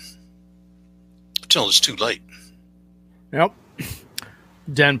out until it's too late. Yep.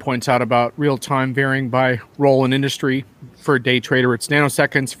 Den points out about real-time varying by role and industry. For a day trader, it's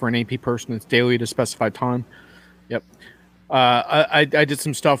nanoseconds. For an AP person, it's daily to specified time. Yep. I did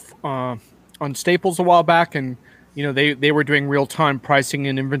some stuff on Staples a while back, and they were doing real-time pricing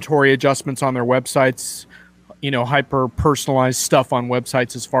and inventory adjustments on their websites. Hyper-personalized stuff on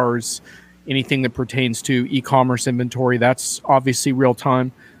websites as far as anything that pertains to e-commerce inventory. That's obviously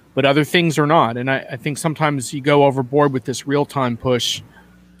real-time, but other things are not. And I think sometimes you go overboard with this real-time push,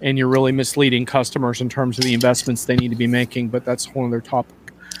 and you're really misleading customers in terms of the investments they need to be making, but that's a whole other topic.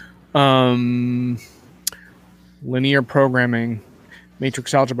 Linear programming,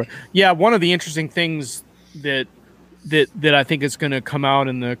 matrix algebra. Yeah, one of the interesting things that I think is going to come out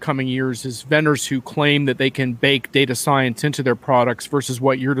in the coming years is vendors who claim that they can bake data science into their products versus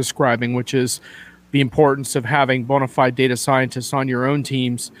what you're describing, which is the importance of having bona fide data scientists on your own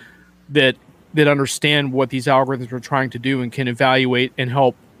teams that understand what these algorithms are trying to do and can evaluate and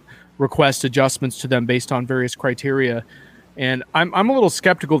help request adjustments to them based on various criteria. And I'm a little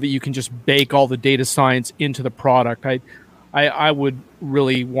skeptical that you can just bake all the data science into the product. I would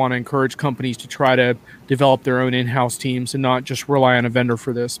really want to encourage companies to try to develop their own in-house teams and not just rely on a vendor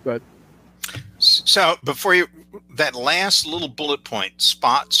for this. But so that last little bullet point,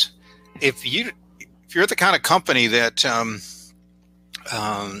 spots, if you're the kind of company that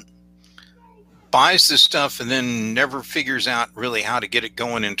buys this stuff and then never figures out really how to get it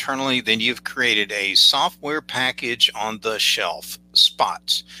going internally, then you've created a software package on the shelf.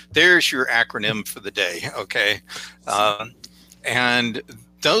 Spots. There's your acronym for the day. Okay. And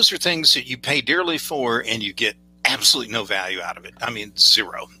those are things that you pay dearly for and you get absolutely no value out of it. I mean,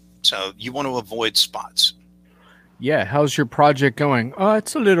 zero. So you want to avoid spots. Yeah. How's your project going?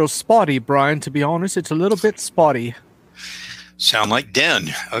 It's a little spotty, Brian. To be honest, it's a little bit spotty. Sound like Den.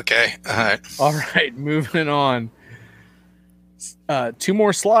 Okay. All right. All right. Moving on. Two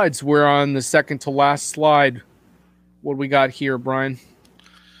more slides. We're on the second to last slide. What do we got here, Brian?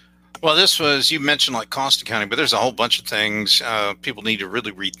 Well, this was, you mentioned like cost accounting, but there's a whole bunch of things people need to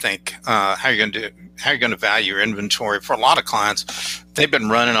really rethink how you're going to value your inventory. For a lot of clients, they've been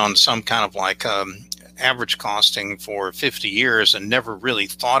running on some kind of like average costing for 50 years and never really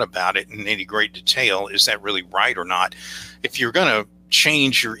thought about it in any great detail. Is that really right or not? If you're going to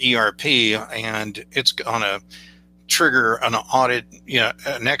change your ERP and it's going to trigger an audit,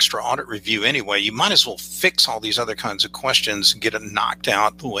 an extra audit review anyway, you might as well fix all these other kinds of questions and get it knocked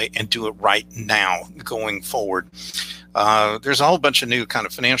out the way and do it right now going forward. There's a whole bunch of new kind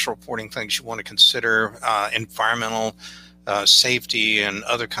of financial reporting things you want to consider, environmental safety and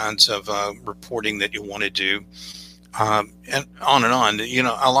other kinds of reporting that you want to do, and on and on.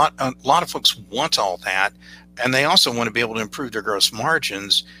 A lot of folks want all that, and they also want to be able to improve their gross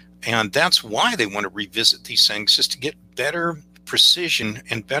margins. And that's why they want to revisit these things, just to get better precision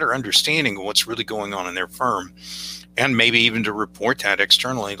and better understanding of what's really going on in their firm, and maybe even to report that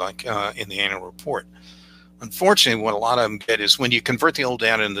externally, like in the annual report. Unfortunately, what a lot of them get is when you convert the old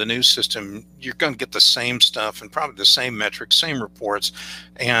data into the new system, you're going to get the same stuff and probably the same metrics, same reports,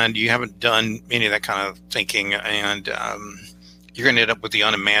 and you haven't done any of that kind of thinking, and you're going to end up with the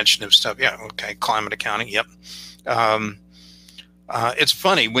unimaginative stuff. Yeah, okay, climate accounting, yep. It's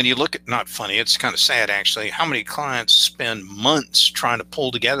funny when you look at, not funny, it's kind of sad actually, how many clients spend months trying to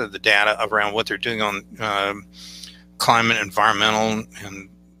pull together the data around what they're doing on climate, environmental, and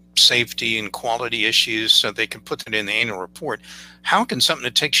safety and quality issues so they can put that in the annual report. How can something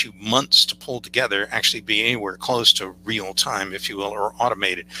that takes you months to pull together actually be anywhere close to real time, if you will, or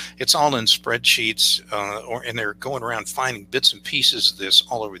automated? It's all in spreadsheets, and they're going around finding bits and pieces of this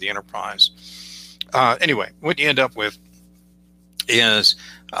all over the enterprise. Anyway, what you end up with is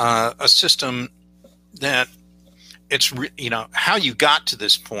a system that it's, how you got to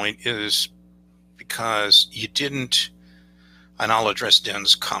this point is because you didn't, and I'll address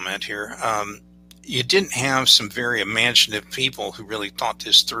Den's comment here, you didn't have some very imaginative people who really thought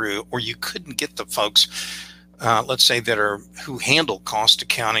this through, or you couldn't get the folks, let's say, who handle cost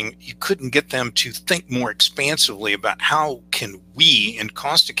accounting, you couldn't get them to think more expansively about how can we in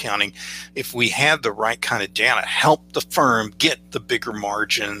cost accounting, if we had the right kind of data, help the firm get the bigger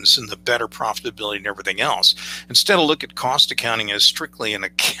margins and the better profitability and everything else. Instead of look at cost accounting as strictly an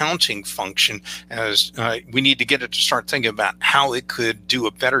accounting function, as we need to get it to start thinking about how it could do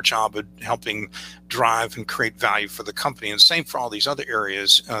a better job of helping drive and create value for the company. And same for all these other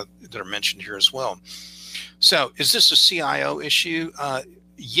areas that are mentioned here as well. So is this a CIO issue?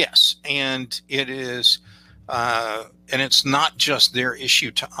 Yes, and it is, and it's not just their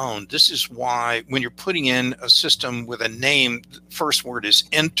issue to own. This is why when you're putting in a system with a name, the first word is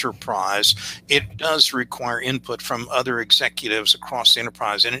enterprise, it does require input from other executives across the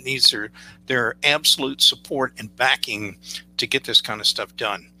enterprise, and it needs their absolute support and backing to get this kind of stuff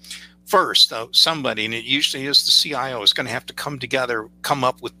done. First, though, somebody, and it usually is the CIO, is going to have to come together, come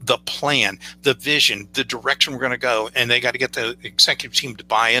up with the plan, the vision, the direction we're going to go, and they got to get the executive team to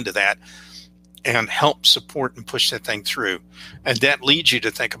buy into that and help support and push that thing through. And that leads you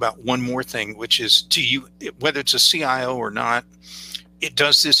to think about one more thing, which is, whether it's a CIO or not,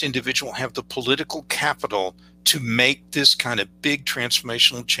 does this individual have the political capital to make this kind of big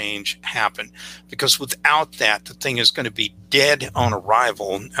transformational change happen? Because without that, the thing is going to be dead on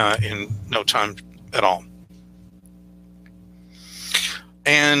arrival in no time at all.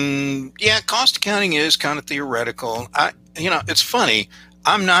 And yeah, cost accounting is kind of theoretical. It's funny.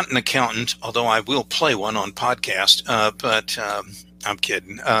 I'm not an accountant, although I will play one on podcast. But I'm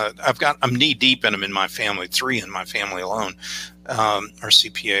kidding. I'm knee deep in them in my family. 3 in my family alone are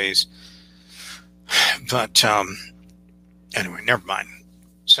CPAs. But anyway, never mind.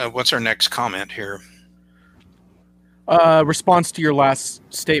 So what's our next comment here? Response to your last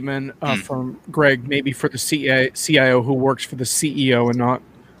statement from Greg, maybe for the CIO who works for the CEO and not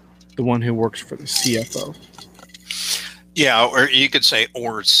the one who works for the CFO. Yeah, or you could say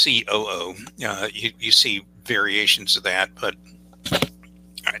or COO. You see variations of that, but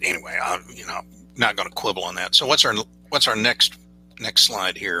anyway, I'm not going to quibble on that. So what's our next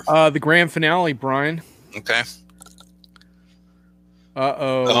slide here? The grand finale, Brian. Okay.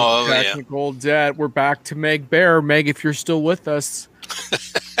 Oh, technical debt. We're back to Meg Bear. Meg, if you're still with us,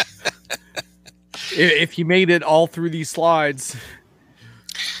 if you made it all through these slides.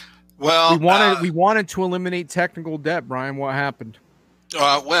 Well, we wanted to eliminate technical debt, Brian. What happened?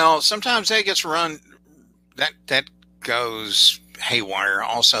 Well, sometimes that gets run. That goes haywire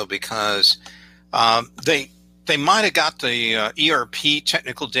also because they might have got the ERP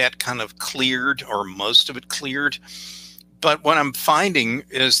technical debt kind of cleared, or most of it cleared, But what I'm finding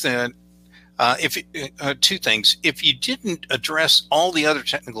is that two things. If you didn't address all the other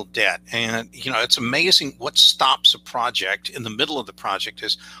technical debt, and it's amazing what stops a project in the middle of the project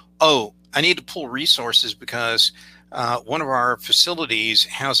is, oh, I need to pull resources because one of our facilities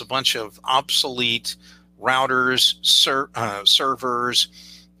has a bunch of obsolete routers, servers,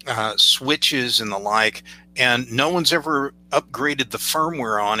 switches, and the like, and no one's ever upgraded the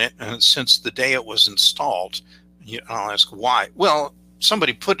firmware on it since the day it was installed. I'll ask why. Well,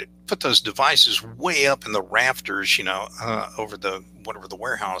 somebody put those devices way up in the rafters, over the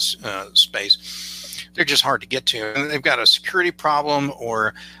warehouse space. They're just hard to get to, and they've got a security problem.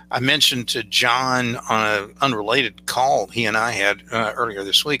 Or I mentioned to John on an unrelated call he and I had earlier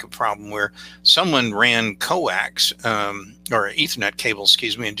this week, a problem where someone ran coax or Ethernet cable,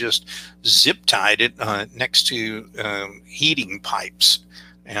 and just zip tied it next to heating pipes,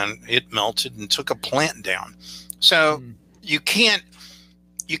 and it melted and took a plant down. So you can't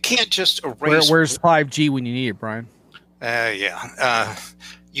just erase. Where's 5G when you need it, Brian?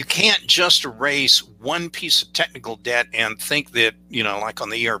 You can't just erase one piece of technical debt and think that, like on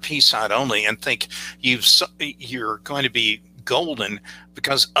the ERP side only, and think you're going to be golden,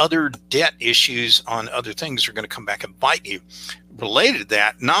 because other debt issues on other things are going to come back and bite you. Related to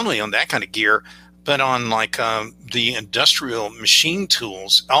that, not only on that kind of gear, but on like the industrial machine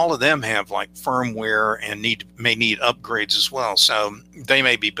tools, all of them have like firmware and may need upgrades as well. So they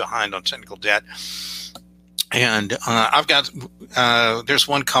may be behind on technical debt. And I've got there's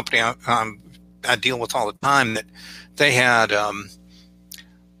one company I deal with all the time that they had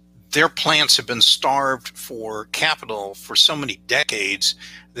their plants have been starved for capital for so many decades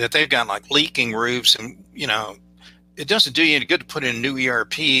that they've got like leaking roofs, and it doesn't do you any good to put in a new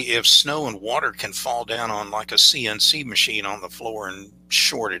ERP if snow and water can fall down on like a CNC machine on the floor and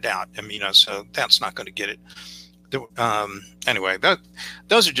short it out. I mean, so that's not going to get it. Anyway,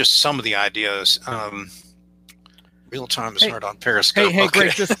 those are just some of the ideas. Real time is hard on Periscope.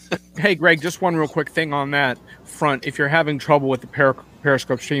 Hey, Greg, just one real quick thing on that front. If you're having trouble with the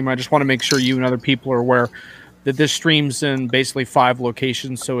Periscope stream, I just want to make sure you and other people are aware that this streams in basically 5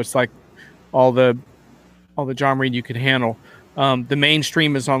 locations. So it's like all the John Reed you could handle. The main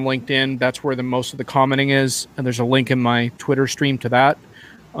stream is on LinkedIn. That's where most of the commenting is. And there's a link in my Twitter stream to that.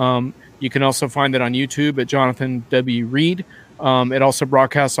 You can also find it on YouTube at Jonathan W. Reed. It also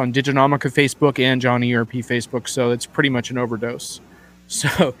broadcasts on Diginomica Facebook and Johnny ERP Facebook, so it's pretty much an overdose.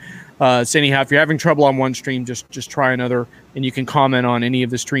 So anyhow, if you're having trouble on one stream, just try another, and you can comment on any of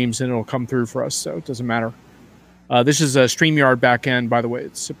the streams, and it'll come through for us. So it doesn't matter. This is a StreamYard backend, by the way.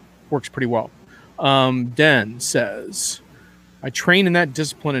 It works pretty well. Den says, I trained in that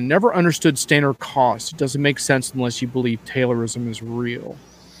discipline and never understood standard cost. It doesn't make sense unless you believe Taylorism is real.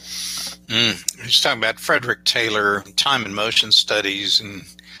 He's talking about Frederick Taylor, time and motion studies, and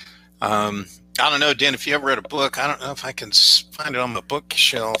I don't know, Dan, if you ever read a book. I don't know if I can find it on my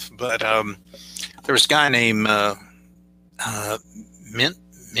bookshelf, but there was a guy named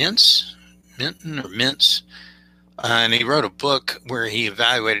Mintz, and he wrote a book where he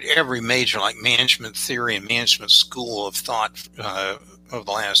evaluated every major like management theory and management school of thought over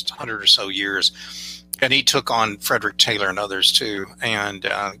the last 100 or so years, and he took on Frederick Taylor and others too, and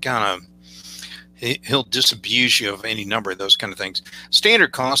he'll disabuse you of any number of those kind of things.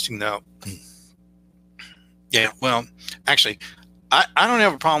 Standard costing, though, yeah, well, actually, I don't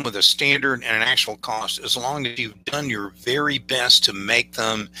have a problem with a standard and an actual cost as long as you've done your very best to make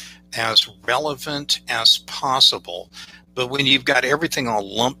them as relevant as possible. But when you've got everything all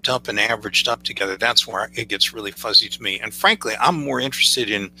lumped up and averaged up together, that's where it gets really fuzzy to me. And frankly, I'm more interested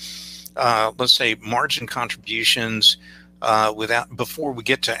in, let's say, margin contributions, before we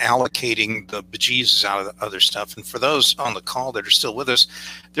get to allocating the bejesus out of the other stuff. And for those on the call that are still with us,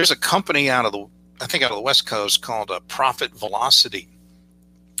 there's a company out of the West Coast called Profit Velocity.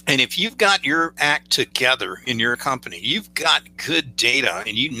 And if you've got your act together in your company, you've got good data,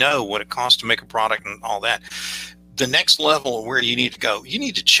 and you know what it costs to make a product and all that, the next level of where you need to go, you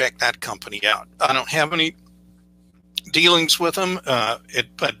need to check that company out. I don't have any dealings with them,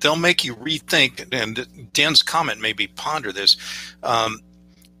 but they'll make you rethink, and Dan's comment made me ponder this.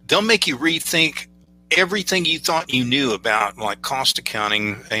 They'll make you rethink everything you thought you knew about like cost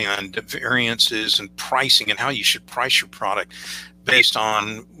accounting and variances and pricing and how you should price your product based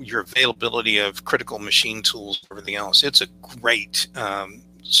on your availability of critical machine tools and everything else. It's a great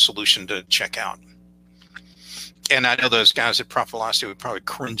solution to check out. And I know those guys at Profit Velocity were probably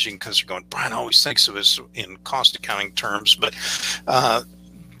cringing because they're going, Brian always thinks of us in cost accounting terms, but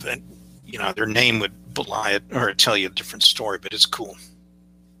their name would belie it or tell you a different story, but it's cool.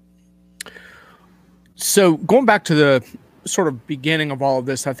 So going back to sort of beginning of all of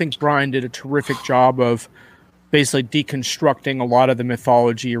this, I think Brian did a terrific job of basically deconstructing a lot of the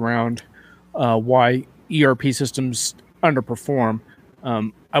mythology around why ERP systems underperform.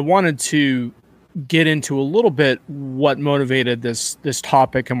 I wanted to get into a little bit what motivated this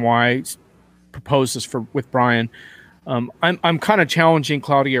topic and why I proposed this with Brian. I'm kind of challenging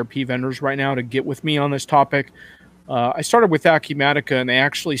cloud ERP vendors right now to get with me on this topic. I started with Acumatica, and they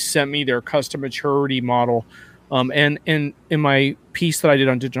actually sent me their custom maturity model. And in my piece that I did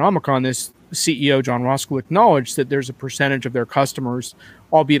on Diginomic this, CEO John Roscoe acknowledged that there's a percentage of their customers,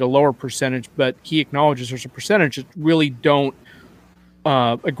 albeit a lower percentage, but he acknowledges there's a percentage that really don't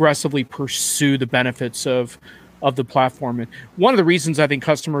aggressively pursue the benefits of the platform. And one of the reasons I think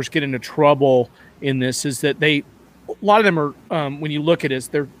customers get into trouble in this is that a lot of them are, when you look at it,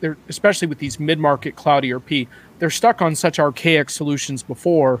 they're especially with these mid-market cloud ERP, they're stuck on such archaic solutions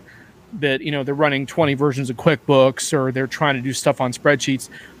before that, they're running 20 versions of QuickBooks, or they're trying to do stuff on spreadsheets,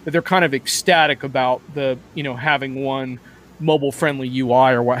 that they're kind of ecstatic about having one mobile-friendly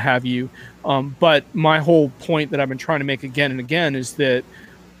UI or what have you. But my whole point that I've been trying to make again and again is that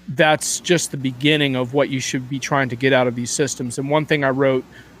that's just the beginning of what you should be trying to get out of these systems. And one thing I wrote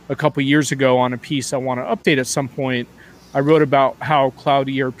a couple years ago on a piece I want to update at some point, I wrote about how cloud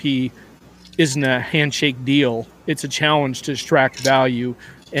ERP isn't a handshake deal. It's a challenge to extract value.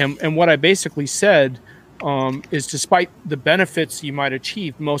 And what I basically said is, despite the benefits you might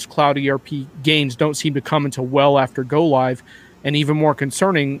achieve, most cloud ERP gains don't seem to come until well after go live. And even more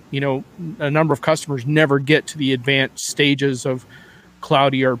concerning, a number of customers never get to the advanced stages of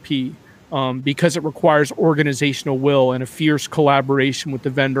cloud ERP because it requires organizational will and a fierce collaboration with the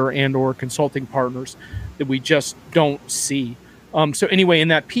vendor and or consulting partners that we just don't see. So anyway, in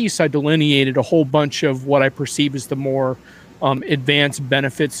that piece, I delineated a whole bunch of what I perceive as the more advanced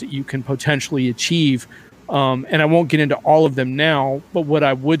benefits that you can potentially achieve. And I won't get into all of them now, but what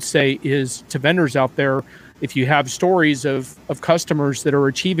I would say is to vendors out there, if you have stories of customers that are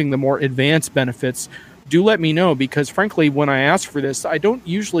achieving the more advanced benefits, do let me know, because frankly, when I ask for this, I don't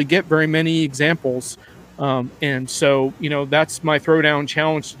usually get very many examples. And so, that's my throwdown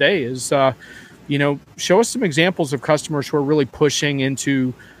challenge today is, show us some examples of customers who are really pushing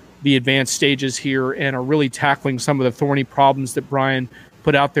into the advanced stages here and are really tackling some of the thorny problems that Brian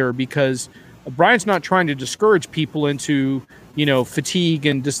put out there, because Brian's not trying to discourage people into, fatigue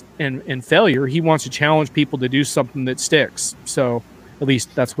and failure. He wants to challenge people to do something that sticks. So at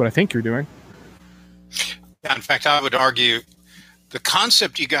least that's what I think you're doing. Yeah, in fact, I would argue the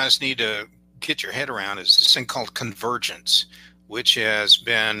concept you guys need to get your head around is this thing called convergence, which has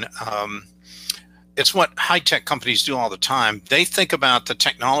been it's what high-tech companies do all the time. They think about the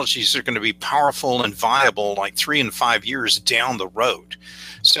technologies that are going to be powerful and viable like 3 and 5 years down the road.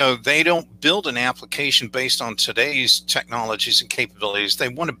 So they don't build an application based on today's technologies and capabilities. They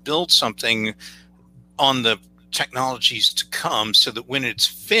want to build something on the technologies to come so that when it's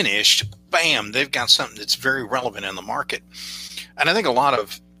finished, bam, they've got something that's very relevant in the market. And I think a lot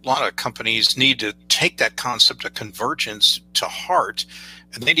of companies need to take that concept of convergence to heart,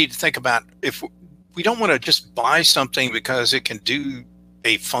 and they need to think about, if we don't want to just buy something because it can do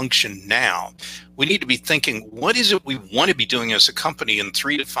a function now. We need to be thinking, what is it we want to be doing as a company in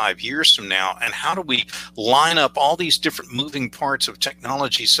 3 to 5 years from now? And how do we line up all these different moving parts of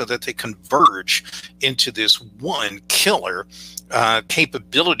technology so that they converge into this one killer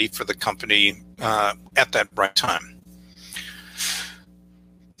capability for the company at that right time?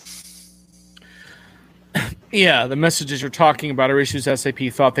 Yeah, the messages you're talking about are issues SAP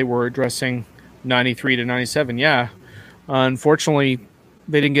thought they were addressing 93 to 97. Yeah, unfortunately,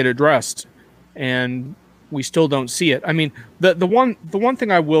 they didn't get addressed, and we still don't see it. I mean, the one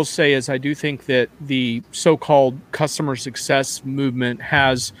thing I will say is I do think that the so-called customer success movement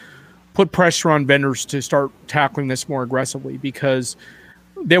has put pressure on vendors to start tackling this more aggressively, because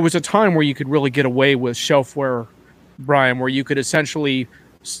there was a time where you could really get away with shelfware, Brian, where you could essentially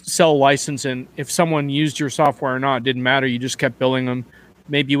sell a license, and if someone used your software or not, it didn't matter. You just kept billing them.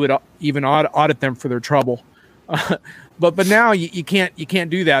 Maybe you would even audit them for their trouble. But now you can't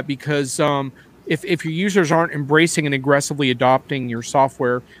do that, because if your users aren't embracing and aggressively adopting your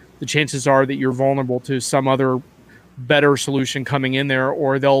software, the chances are that you're vulnerable to some other better solution coming in there,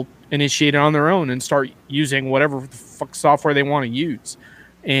 or they'll initiate it on their own and start using whatever the fuck software they want to use.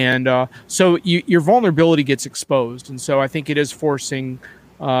 And so your vulnerability gets exposed. And so I think it is forcing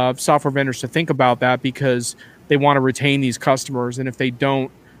software vendors to think about that, because they want to retain these customers. And if they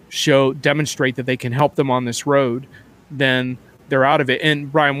don't demonstrate that they can help them on this road, then they're out of it.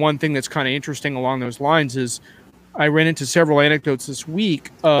 And Brian, one thing that's kind of interesting along those lines is I ran into several anecdotes this week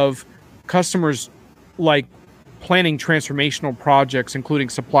of customers like planning transformational projects, including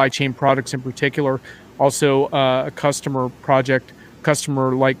supply chain products in particular, also a customer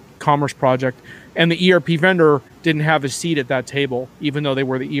like commerce project. And the ERP vendor didn't have a seat at that table, even though they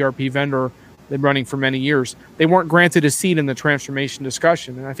were the ERP vendor. Been running for many years. They weren't granted a seat in the transformation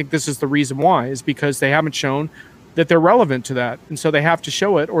discussion. And I think this is the reason why, is because they haven't shown that they're relevant to that. And so they have to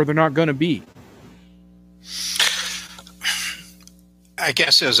show it or they're not going to be. I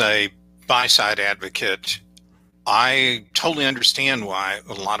guess as a buy-side advocate, I totally understand why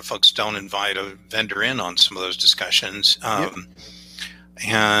a lot of folks don't invite a vendor in on some of those discussions. Yep.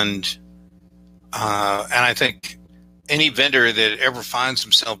 And I think any vendor that ever finds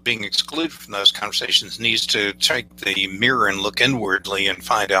himself being excluded from those conversations needs to take the mirror and look inwardly and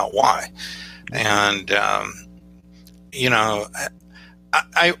find out why. And, you know,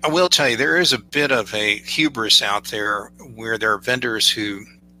 I will tell you, there is a bit of a hubris out there where there are vendors who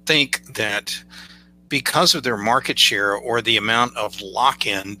think that because of their market share or the amount of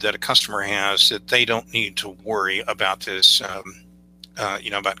lock-in that a customer has, that they don't need to worry about this,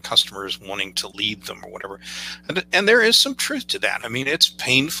 about customers wanting to leave them or whatever. And there is some truth to that. I mean, it's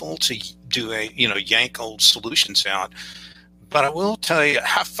painful to do yank old solutions out. But I will tell you,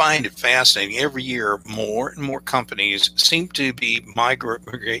 I find it fascinating. Every year, more and more companies seem to be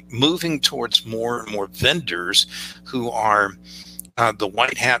moving towards more and more vendors who are the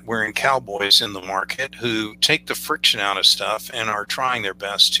white hat wearing cowboys in the market, who take the friction out of stuff and are trying their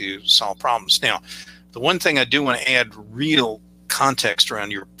best to solve problems. Now, the one thing I do want to add real context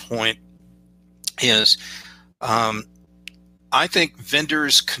around your point is I think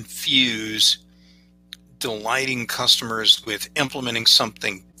vendors confuse delighting customers with implementing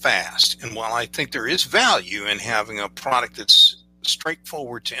something fast. And while I think there is value in having a product that's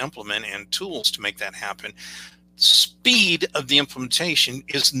straightforward to implement and tools to make that happen, speed of the implementation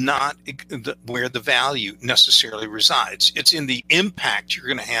is not where the value necessarily resides. It's in the impact you're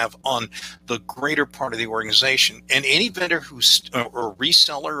going to have on the greater part of the organization. And any vendor or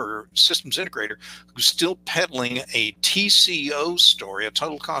reseller or systems integrator who's still peddling a TCO story, a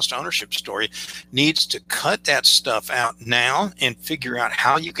total cost ownership story, needs to cut that stuff out now and figure out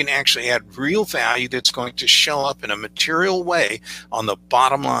how you can actually add real value that's going to show up in a material way on the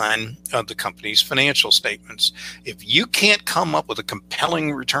bottom line of the company's financial statements. If you can't come up with a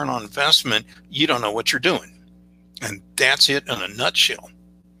compelling return on investment, you don't know what you're doing. And that's it in a nutshell.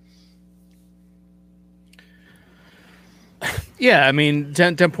 Yeah, I mean,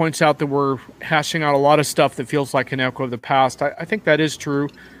 Den points out that we're hashing out a lot of stuff that feels like an echo of the past. I think that is true.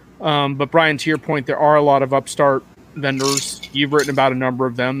 But Brian, to your point, there are a lot of upstart vendors. You've written about a number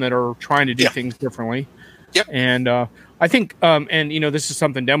of them that are trying to do things differently. Yep. And I think, this is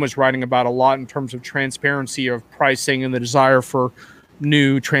something Den was writing about a lot in terms of transparency of pricing and the desire for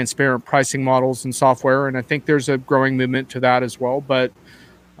new transparent pricing models and software. And I think there's a growing movement to that as well. But,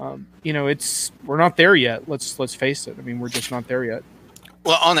 we're not there yet. Let's face it. I mean, we're just not there yet.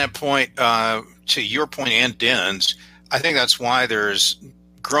 Well, on that point, to your point and Den's, I think that's why there's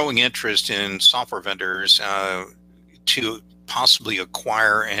growing interest in software vendors to possibly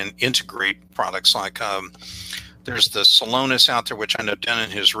acquire and integrate products like there's the Celonis out there, which I know Denon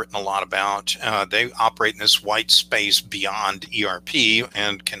has written a lot about. They operate in this white space beyond ERP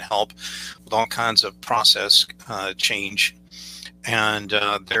and can help with all kinds of process change. And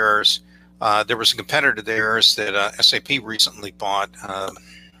there was a competitor of theirs that SAP recently bought.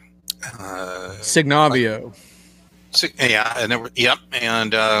 Signavio.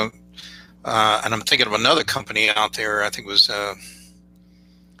 And and I'm thinking of another company out there. I think it was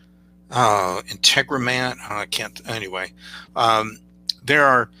Integramat. I can't. Anyway, there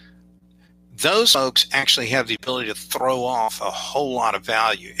are those folks actually have the ability to throw off a whole lot of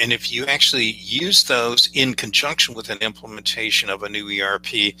value, and if you actually use those in conjunction with an implementation of a new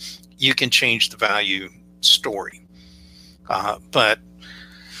ERP, you can change the value story. But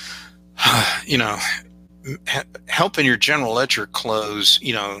helping your general ledger close,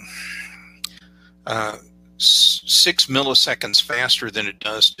 6 milliseconds faster than it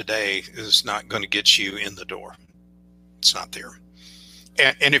does today is not going to get you in the door. It's not there.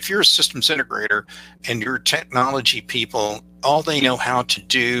 And if you're a systems integrator and your technology people, all they know how to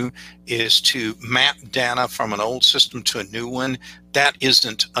do is to map data from an old system to a new one, that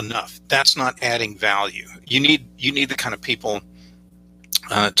isn't enough. That's not adding value. You need the kind of people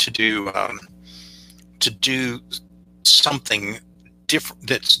to do something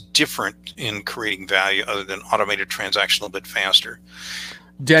that's different in creating value other than automated transaction a little bit faster.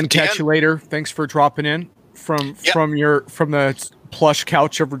 Den, catch you later. Thanks for dropping in from the plush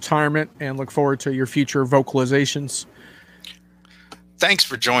couch of retirement, and look forward to your future vocalizations. Thanks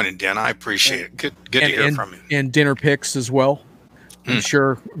for joining, Dan. I appreciate it. Good to hear from you. And dinner picks as well. I'm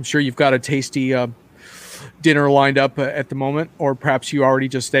sure you've got a tasty dinner lined up at the moment, or perhaps you already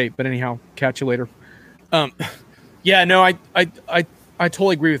just ate. But anyhow, catch you later. Yeah, no, I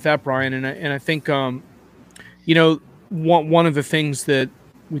totally agree with that, Brian. And I think one of the things that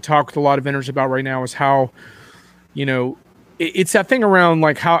we talk with a lot of vendors about right now is how, it's that thing around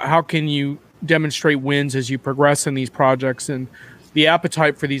like how can you demonstrate wins as you progress in these projects, and the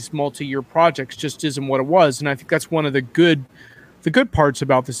appetite for these multi-year projects just isn't what it was. And I think that's one of the good parts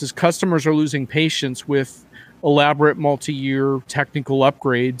about this is customers are losing patience with elaborate multi-year technical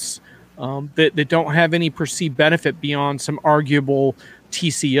upgrades that don't have any perceived benefit beyond some arguable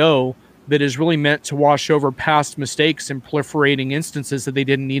TCO that is really meant to wash over past mistakes and proliferating instances that they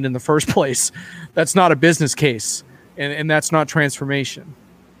didn't need in the first place. That's not a business case, and that's not transformation,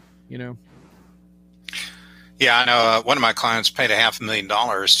 Yeah, I know one of my clients paid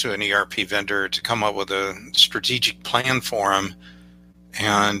 $500,000 to an ERP vendor to come up with a strategic plan for him.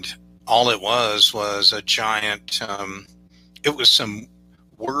 And all it was a giant, it was some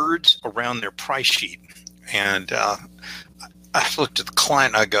words around their price sheet. And I looked at the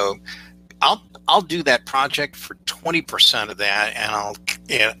client and I go, I'll do that project for 20% of that, and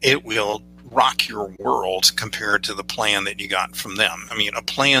it will rock your world compared to the plan that you got from them. I mean, a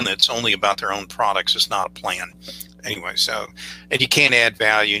plan that's only about their own products is not a plan. Anyway, and you can't add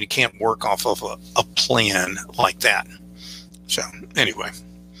value and you can't work off of a plan like that. So anyway.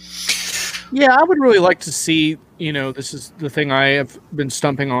 Yeah, I would really like to see, this is the thing I have been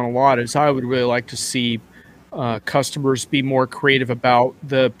stumping on a lot, is I would really like to see customers be more creative about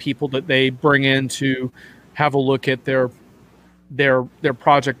the people that they bring in to have a look at their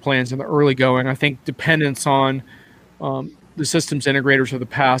project plans in the early going. I think dependence on the systems integrators of the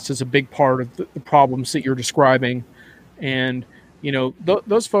past is a big part of the problems that you're describing. And,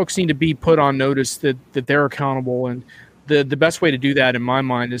 those folks need to be put on notice that they're accountable. And the best way to do that, in my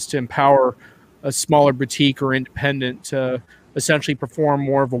mind, is to empower a smaller boutique or independent to essentially perform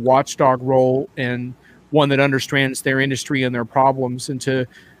more of a watchdog role, and one that understands their industry and their problems, and to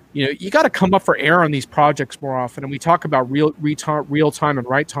you got to come up for air on these projects more often. And we talk about real time and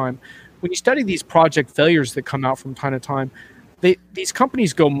right time. When you study these project failures that come out from time to time, these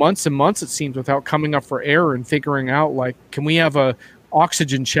companies go months and months, it seems, without coming up for air and figuring out, like, can we have a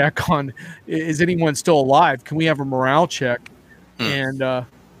oxygen check on, is anyone still alive? Can we have a morale check? And,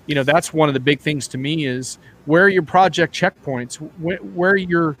 that's one of the big things to me is, where are your project checkpoints? Where are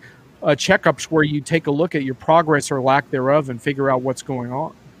your checkups where you take a look at your progress or lack thereof and figure out what's going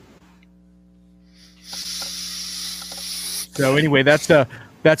on? So anyway, that's an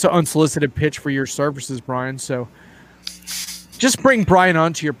unsolicited pitch for your services, Brian. So just bring Brian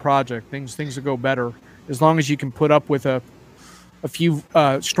onto your project. Things will go better as long as you can put up with a few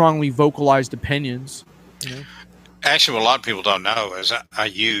strongly vocalized opinions. Actually, what a lot of people don't know is I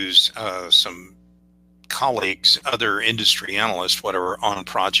use some colleagues, other industry analysts, whatever, on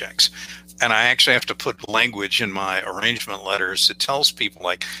projects. And I actually have to put language in my arrangement letters that tells people,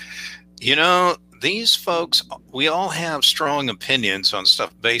 like, these folks, we all have strong opinions on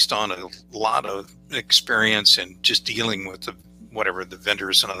stuff based on a lot of experience and just dealing with the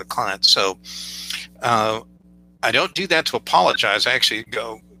vendors and other clients. So I don't do that to apologize. I actually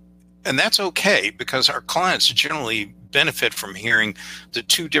go, and that's okay, because our clients generally benefit from hearing the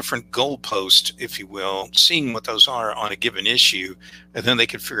two different goalposts, if you will, seeing what those are on a given issue, and then they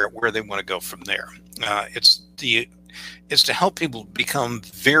can figure out where they want to go from there. It's to help people become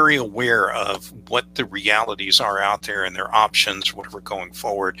very aware of what the realities are out there and their options, whatever, going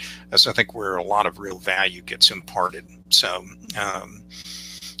forward. That's, I think, where a lot of real value gets imparted. So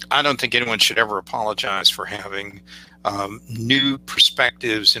I don't think anyone should ever apologize for having new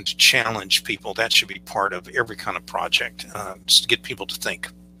perspectives and to challenge people. That should be part of every kind of project, just to get people to think.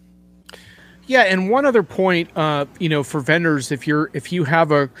 Yeah, and one other point, for vendors, if you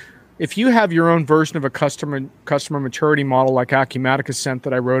have your own version of a customer maturity model like Acumatica sent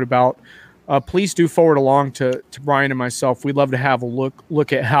that I wrote about, please do forward along to Brian and myself. We'd love to have a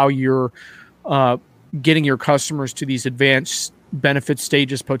look at how you're getting your customers to these advanced benefit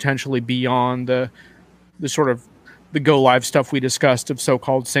stages, potentially beyond the sort of the go live stuff we discussed of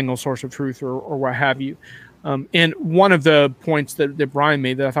so-called single source of truth or what have you. And one of the points that Brian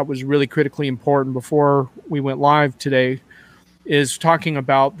made that I thought was really critically important before we went live today is talking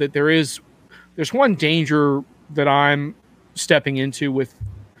about that there's one danger that I'm stepping into with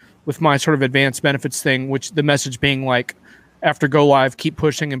my sort of advanced benefits thing, which the message being like, after go live, keep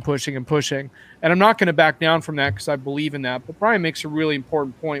pushing and pushing and pushing. And I'm not going to back down from that because I believe in that. But Brian makes a really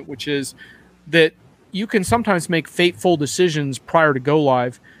important point, which is that you can sometimes make fateful decisions prior to go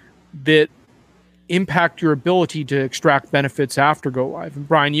live that impact your ability to extract benefits after go live. And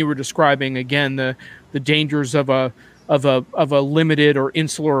Brian, you were describing again the dangers of a limited or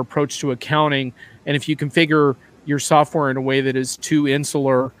insular approach to accounting. And if you configure your software in a way that is too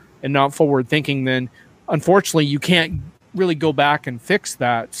insular and not forward thinking, then unfortunately you can't really go back and fix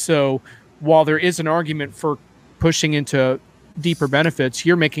that. So while there is an argument for pushing into deeper benefits,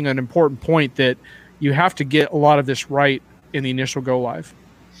 you're making an important point that you have to get a lot of this right in the initial go live.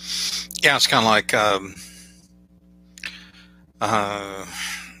 Yeah, it's kind of like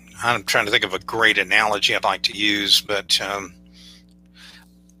I'm trying to think of a great analogy I'd like to use, but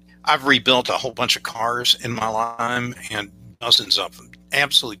I've rebuilt a whole bunch of cars in my lifetime, and dozens of them,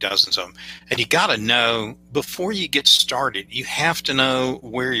 absolutely dozens of them. And you got to know before you get started, you have to know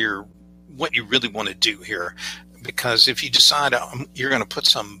what you really want to do here. Because if you decide you're going to put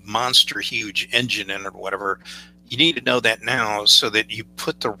some monster huge engine in it or whatever, you need to know that now so that you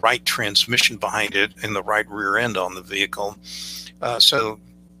put the right transmission behind it and the right rear end on the vehicle, so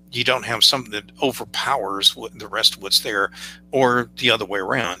you don't have something that overpowers the rest of what's there, or the other way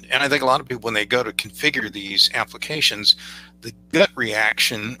around. And I think a lot of people, when they go to configure these applications, the gut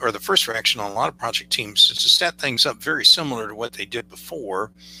reaction or the first reaction on a lot of project teams is to set things up very similar to what they did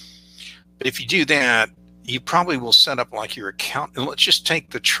before. But if you do that, you probably will set up like your account. And let's just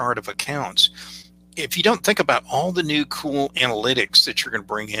take the chart of accounts. If you don't think about all the new cool analytics that you're going to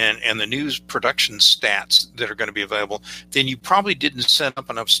bring in and the new production stats that are going to be available, then you probably didn't set up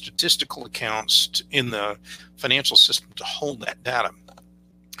enough statistical accounts in the financial system to hold that data.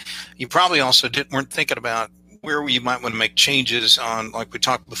 You probably also weren't thinking about where you might want to make changes on, like we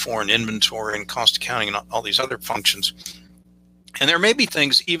talked before, in inventory and cost accounting and all these other functions. And there may be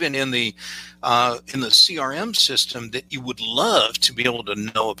things even in the CRM system that you would love to be able to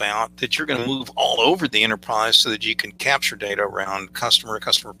know about, that you're going to move all over the enterprise so that you can capture data around customer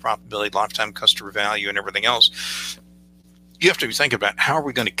profitability, lifetime customer value, and everything else. You have to be thinking about how are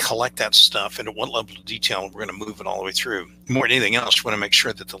we going to collect that stuff and at what level of detail we're going to move it all the way through. More than anything else, you want to make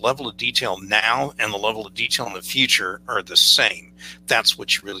sure that the level of detail now and the level of detail in the future are the same. That's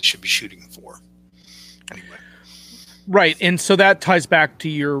what you really should be shooting for. Anyway. Right, and so that ties back to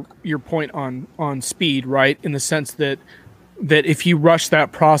your point on speed, right? In the sense that if you rush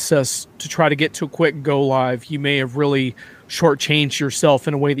that process to try to get to a quick go live, you may have really shortchanged yourself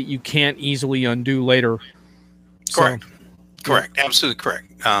in a way that you can't easily undo later. Correct. Correct. Absolutely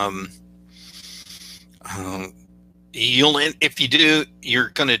correct. If you do, you're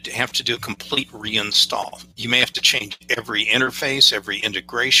going to have to do a complete reinstall. You may have to change every interface, every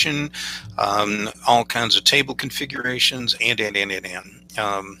integration, all kinds of table configurations, and.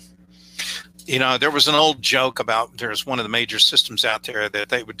 There was an old joke about there's one of the major systems out there that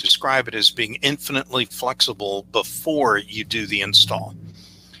they would describe it as being infinitely flexible before you do the install,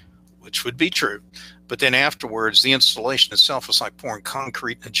 which would be true. But then afterwards, the installation itself is like pouring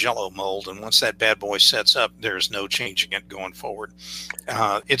concrete in a Jell-O mold. And once that bad boy sets up, there's no changing it going forward.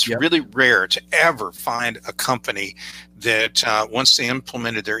 It's really rare to ever find a company that once they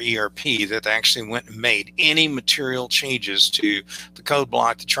implemented their ERP, that they actually went and made any material changes to the code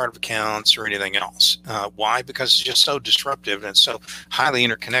block, the chart of accounts, or anything else. Why? Because it's just so disruptive and so highly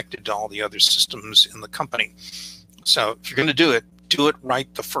interconnected to all the other systems in the company. So if you're going to do it right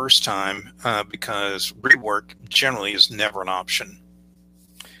the first time, because rework generally is never an option.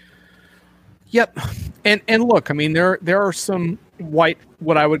 Yep. And look, I mean, there are some what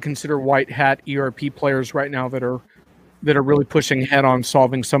I would consider white hat ERP players right now that are really pushing ahead on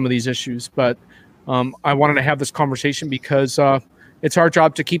solving some of these issues. But I wanted to have this conversation because it's our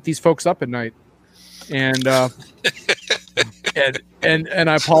job to keep these folks up at night. And and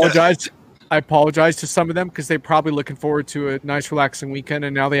I apologize. I apologize to some of them because they're probably looking forward to a nice, relaxing weekend,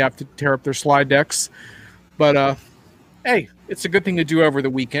 and now they have to tear up their slide decks. But hey, it's a good thing to do over the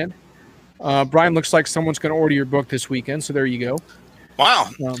weekend. Brian, looks like someone's going to order your book this weekend, so there you go. Wow.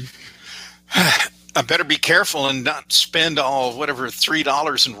 I better be careful and not spend all whatever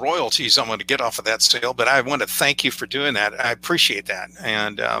 $3 in royalties I'm going to get off of that sale. But I want to thank you for doing that. I appreciate that.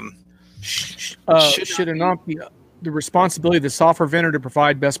 And should it not be the responsibility of the software vendor to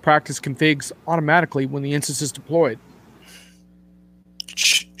provide best practice configs automatically when the instance is deployed?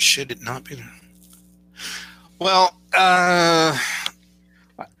 Should it not be? Well, I'm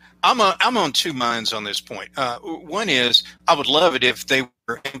on two minds on this point. One is I would love it if they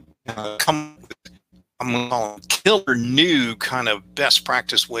were come with I'm going to call them killer new kind of best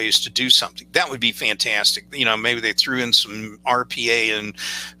practice ways to do something. That would be fantastic. You know, maybe they threw in some RPA and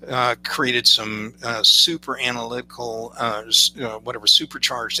created some super analytical, whatever,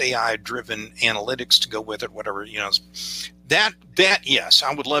 supercharged AI driven analytics to go with it, whatever, you know, that yes,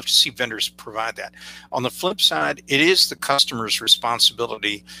 I would love to see vendors provide that. On the flip side, it is the customer's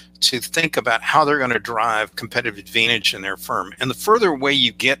responsibility to think about how they're going to drive competitive advantage in their firm. And the further away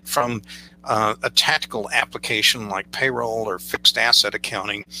you get from a tactical application like payroll or fixed asset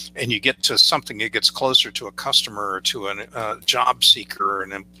accounting, and you get to something that gets closer to a customer or to a job seeker or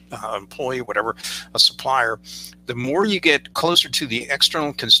an employee, whatever, a supplier, the more you get closer to the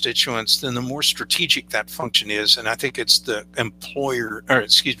external constituents, then the more strategic that function is. And I think it's the the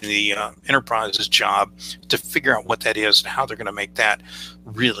enterprise's job to figure out what that is and how they're going to make that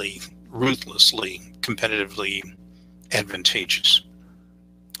really ruthlessly, competitively advantageous.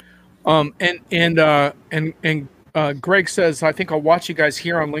 Greg says, I think I'll watch you guys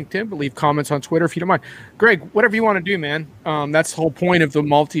here on LinkedIn, but leave comments on Twitter if you don't mind. Greg, whatever you want to do, man. That's the whole point of the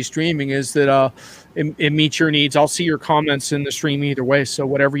multi-streaming, is that it meets your needs. I'll see your comments in the stream either way. So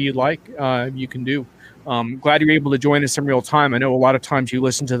whatever you'd like, you can do. Glad you're able to join us in real time. I know a lot of times you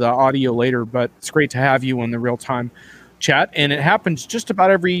listen to the audio later, but it's great to have you in the real time chat. And it happens just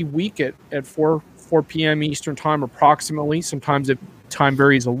about every week at 4 p.m. Eastern time, approximately. Sometimes time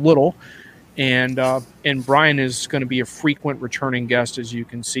varies a little. And Brian is going to be a frequent returning guest, as you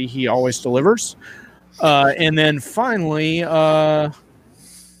can see. He always delivers. And then finally, I'm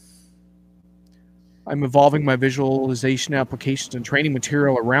evolving my visualization applications and training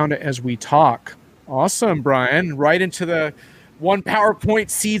material around it as we talk. Awesome, Brian. Right into the one PowerPoint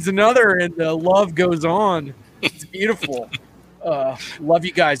seeds another, and the love goes on. It's beautiful. Love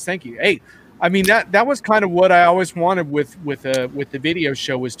you guys. Thank you. Hey, I mean, that was kind of what I always wanted with the video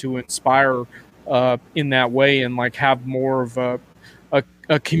show, was to inspire in that way, and like have more of a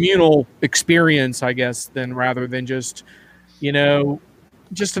communal experience, I guess, rather than just, you know,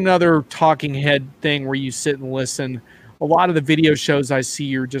 just another talking head thing where you sit and listen. A lot of the video shows I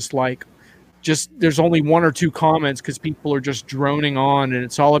see are just there's only one or two comments because people are just droning on, and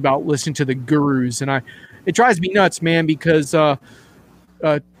it's all about listening to the gurus. And it drives me nuts, man, because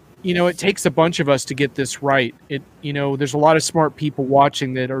you know, it takes a bunch of us to get this right. You know, there's a lot of smart people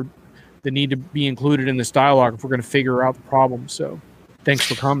watching that need to be included in this dialogue if we're going to figure out the problem. So thanks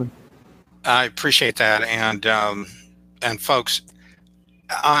for coming. I appreciate that. And folks,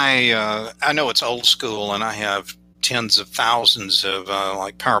 I know it's old school, and I have tens of thousands of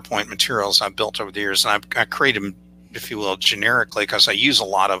like PowerPoint materials I've built over the years, and I create them, if you will, generically, because I use a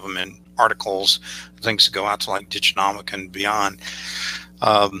lot of them in articles, things that go out to like Diginomic and beyond.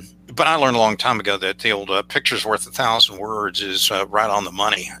 But I learned a long time ago that the old picture's worth 1,000 words is right on the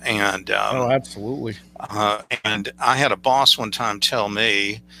money. And oh, absolutely. And I had a boss one time tell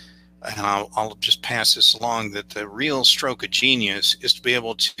me, and I'll just pass this along, that the real stroke of genius is to be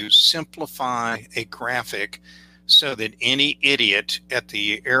able to simplify a graphic so that any idiot at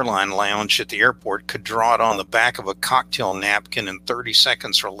the airline lounge at the airport could draw it on the back of a cocktail napkin in 30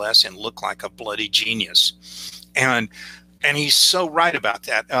 seconds or less and look like a bloody genius. And he's so right about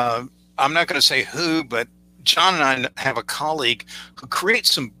that. I'm not going to say who, but John and I have a colleague who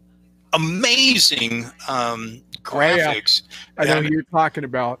creates some amazing graphics. Oh, yeah. I know who you're talking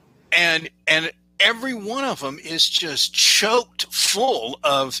about. And every one of them is just choked full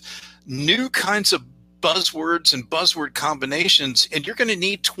of new kinds of buzzwords and buzzword combinations, and you're going to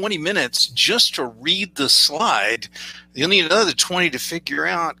need 20 minutes just to read the slide. You'll need another 20 to figure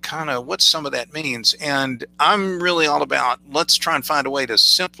out kind of what some of that means. And I'm really all about, let's try and find a way to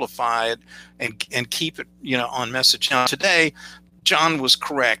simplify it and keep it, you know, on message. Now today, John was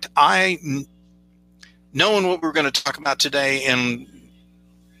correct. Knowing what we're going to talk about today in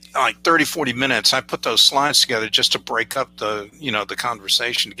like 30, 40 minutes, I put those slides together just to break up the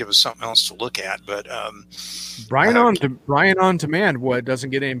conversation, to give us something else to look at. But Brian on demand. What doesn't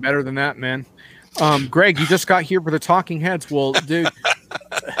get any better than that, man? Greg, you just got here for the talking heads. Well, dude,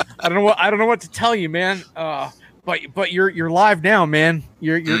 I don't know what to tell you, man. But you're live now, man.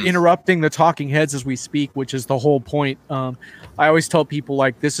 You're interrupting the talking heads as we speak, which is the whole point. I always tell people,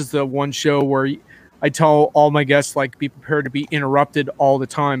 like, this is the one show where I tell all my guests, like, be prepared to be interrupted all the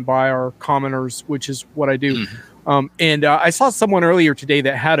time by our commenters, which is what I do. And I saw someone earlier today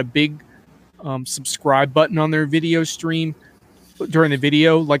that had a big subscribe button on their video stream during the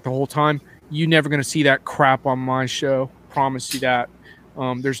video, like the whole time. You're never going to see that crap on my show. Promise you that.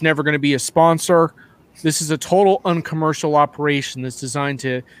 There's never going to be a sponsor. This is a total uncommercial operation that's designed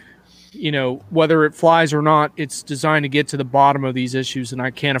to whether it flies or not, it's designed to get to the bottom of these issues, and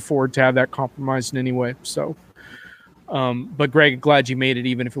I can't afford to have that compromised in any way. So, but Greg, glad you made it,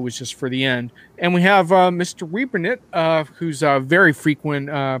 even if it was just for the end. And we have Mr. Wiebernit, who's a very frequent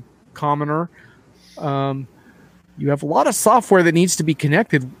commenter. You have a lot of software that needs to be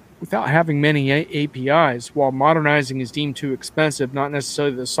connected without having many APIs. While modernizing is deemed too expensive, not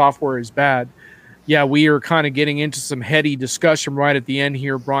necessarily the software is bad. Yeah, we are kind of getting into some heady discussion right at the end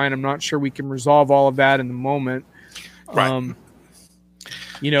here, Brian. I'm not sure we can resolve all of that in the moment. Right.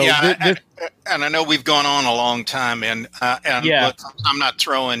 And I know we've gone on a long time, and yeah. Look, I'm not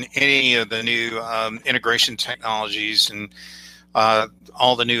throwing any of the new integration technologies and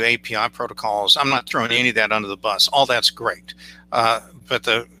all the new API protocols. I'm not throwing any of that under the bus. All that's great. But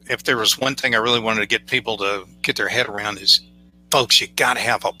if there was one thing I really wanted to get people to get their head around is, folks, you got to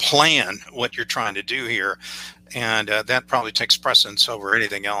have a plan what you're trying to do here. And that probably takes precedence over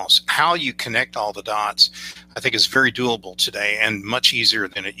anything else. How you connect all the dots, I think, is very doable today and much easier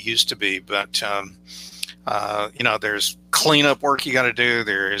than it used to be. But, there's cleanup work you got to do.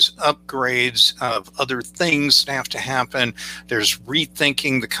 There's upgrades of other things that have to happen. There's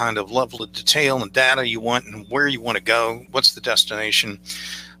rethinking the kind of level of detail and data you want and where you want to go. What's the destination?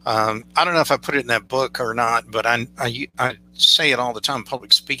 I don't know if I put it in that book or not, but I say it all the time,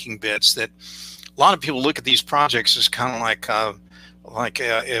 public speaking bits, that a lot of people look at these projects as kind of like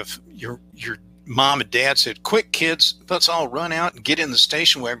if your mom and dad said, "Quick, kids, let's all run out and get in the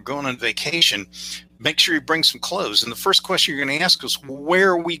station wagon, going on vacation. Make sure you bring some clothes." And the first question you're going to ask is,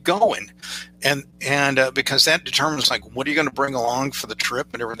 "Where are we going?" And because that determines what are you going to bring along for the trip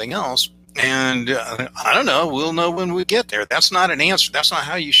and everything else. And I don't know. We'll know when we get there. That's not an answer. That's not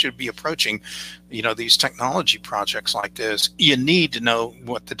how you should be approaching, these technology projects like this. You need to know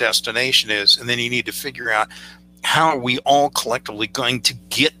what the destination is, and then you need to figure out how are we all collectively going to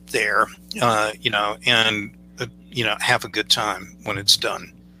get there, and have a good time when it's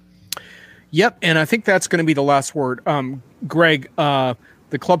done. Yep, and I think that's going to be the last word. Greg, the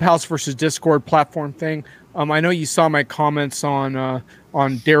Clubhouse versus Discord platform thing. I know you saw my comments on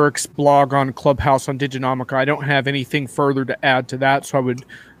Derek's blog on Clubhouse on Diginomica. I don't have anything further to add to that, so I would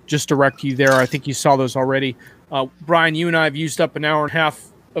just direct you there. I think you saw those already. Brian, you and I have used up an hour and a half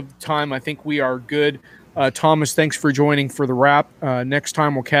of time. I think we are good. Thomas, thanks for joining for the wrap. Next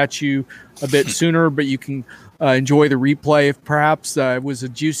time we'll catch you a bit sooner, but you can enjoy the replay if perhaps. It was a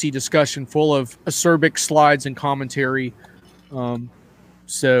juicy discussion full of acerbic slides and commentary. And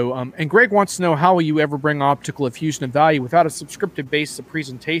Greg wants to know, how will you ever bring optical diffusion of value without a subscriptive base of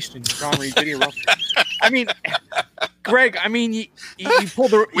presentation in your John Reed video? I mean, Greg, you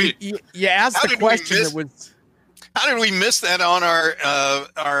pulled you asked the question that was. How did we miss that on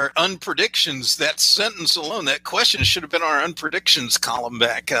our unpredictions? That sentence alone, that question should have been on our unpredictions column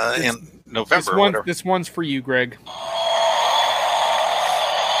back in November. This one's for you, Greg.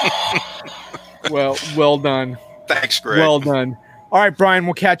 Well done. Thanks, Greg. Well done. All right, Brian,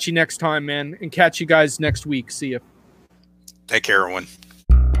 we'll catch you next time, man, and catch you guys next week. See you. Take care, everyone.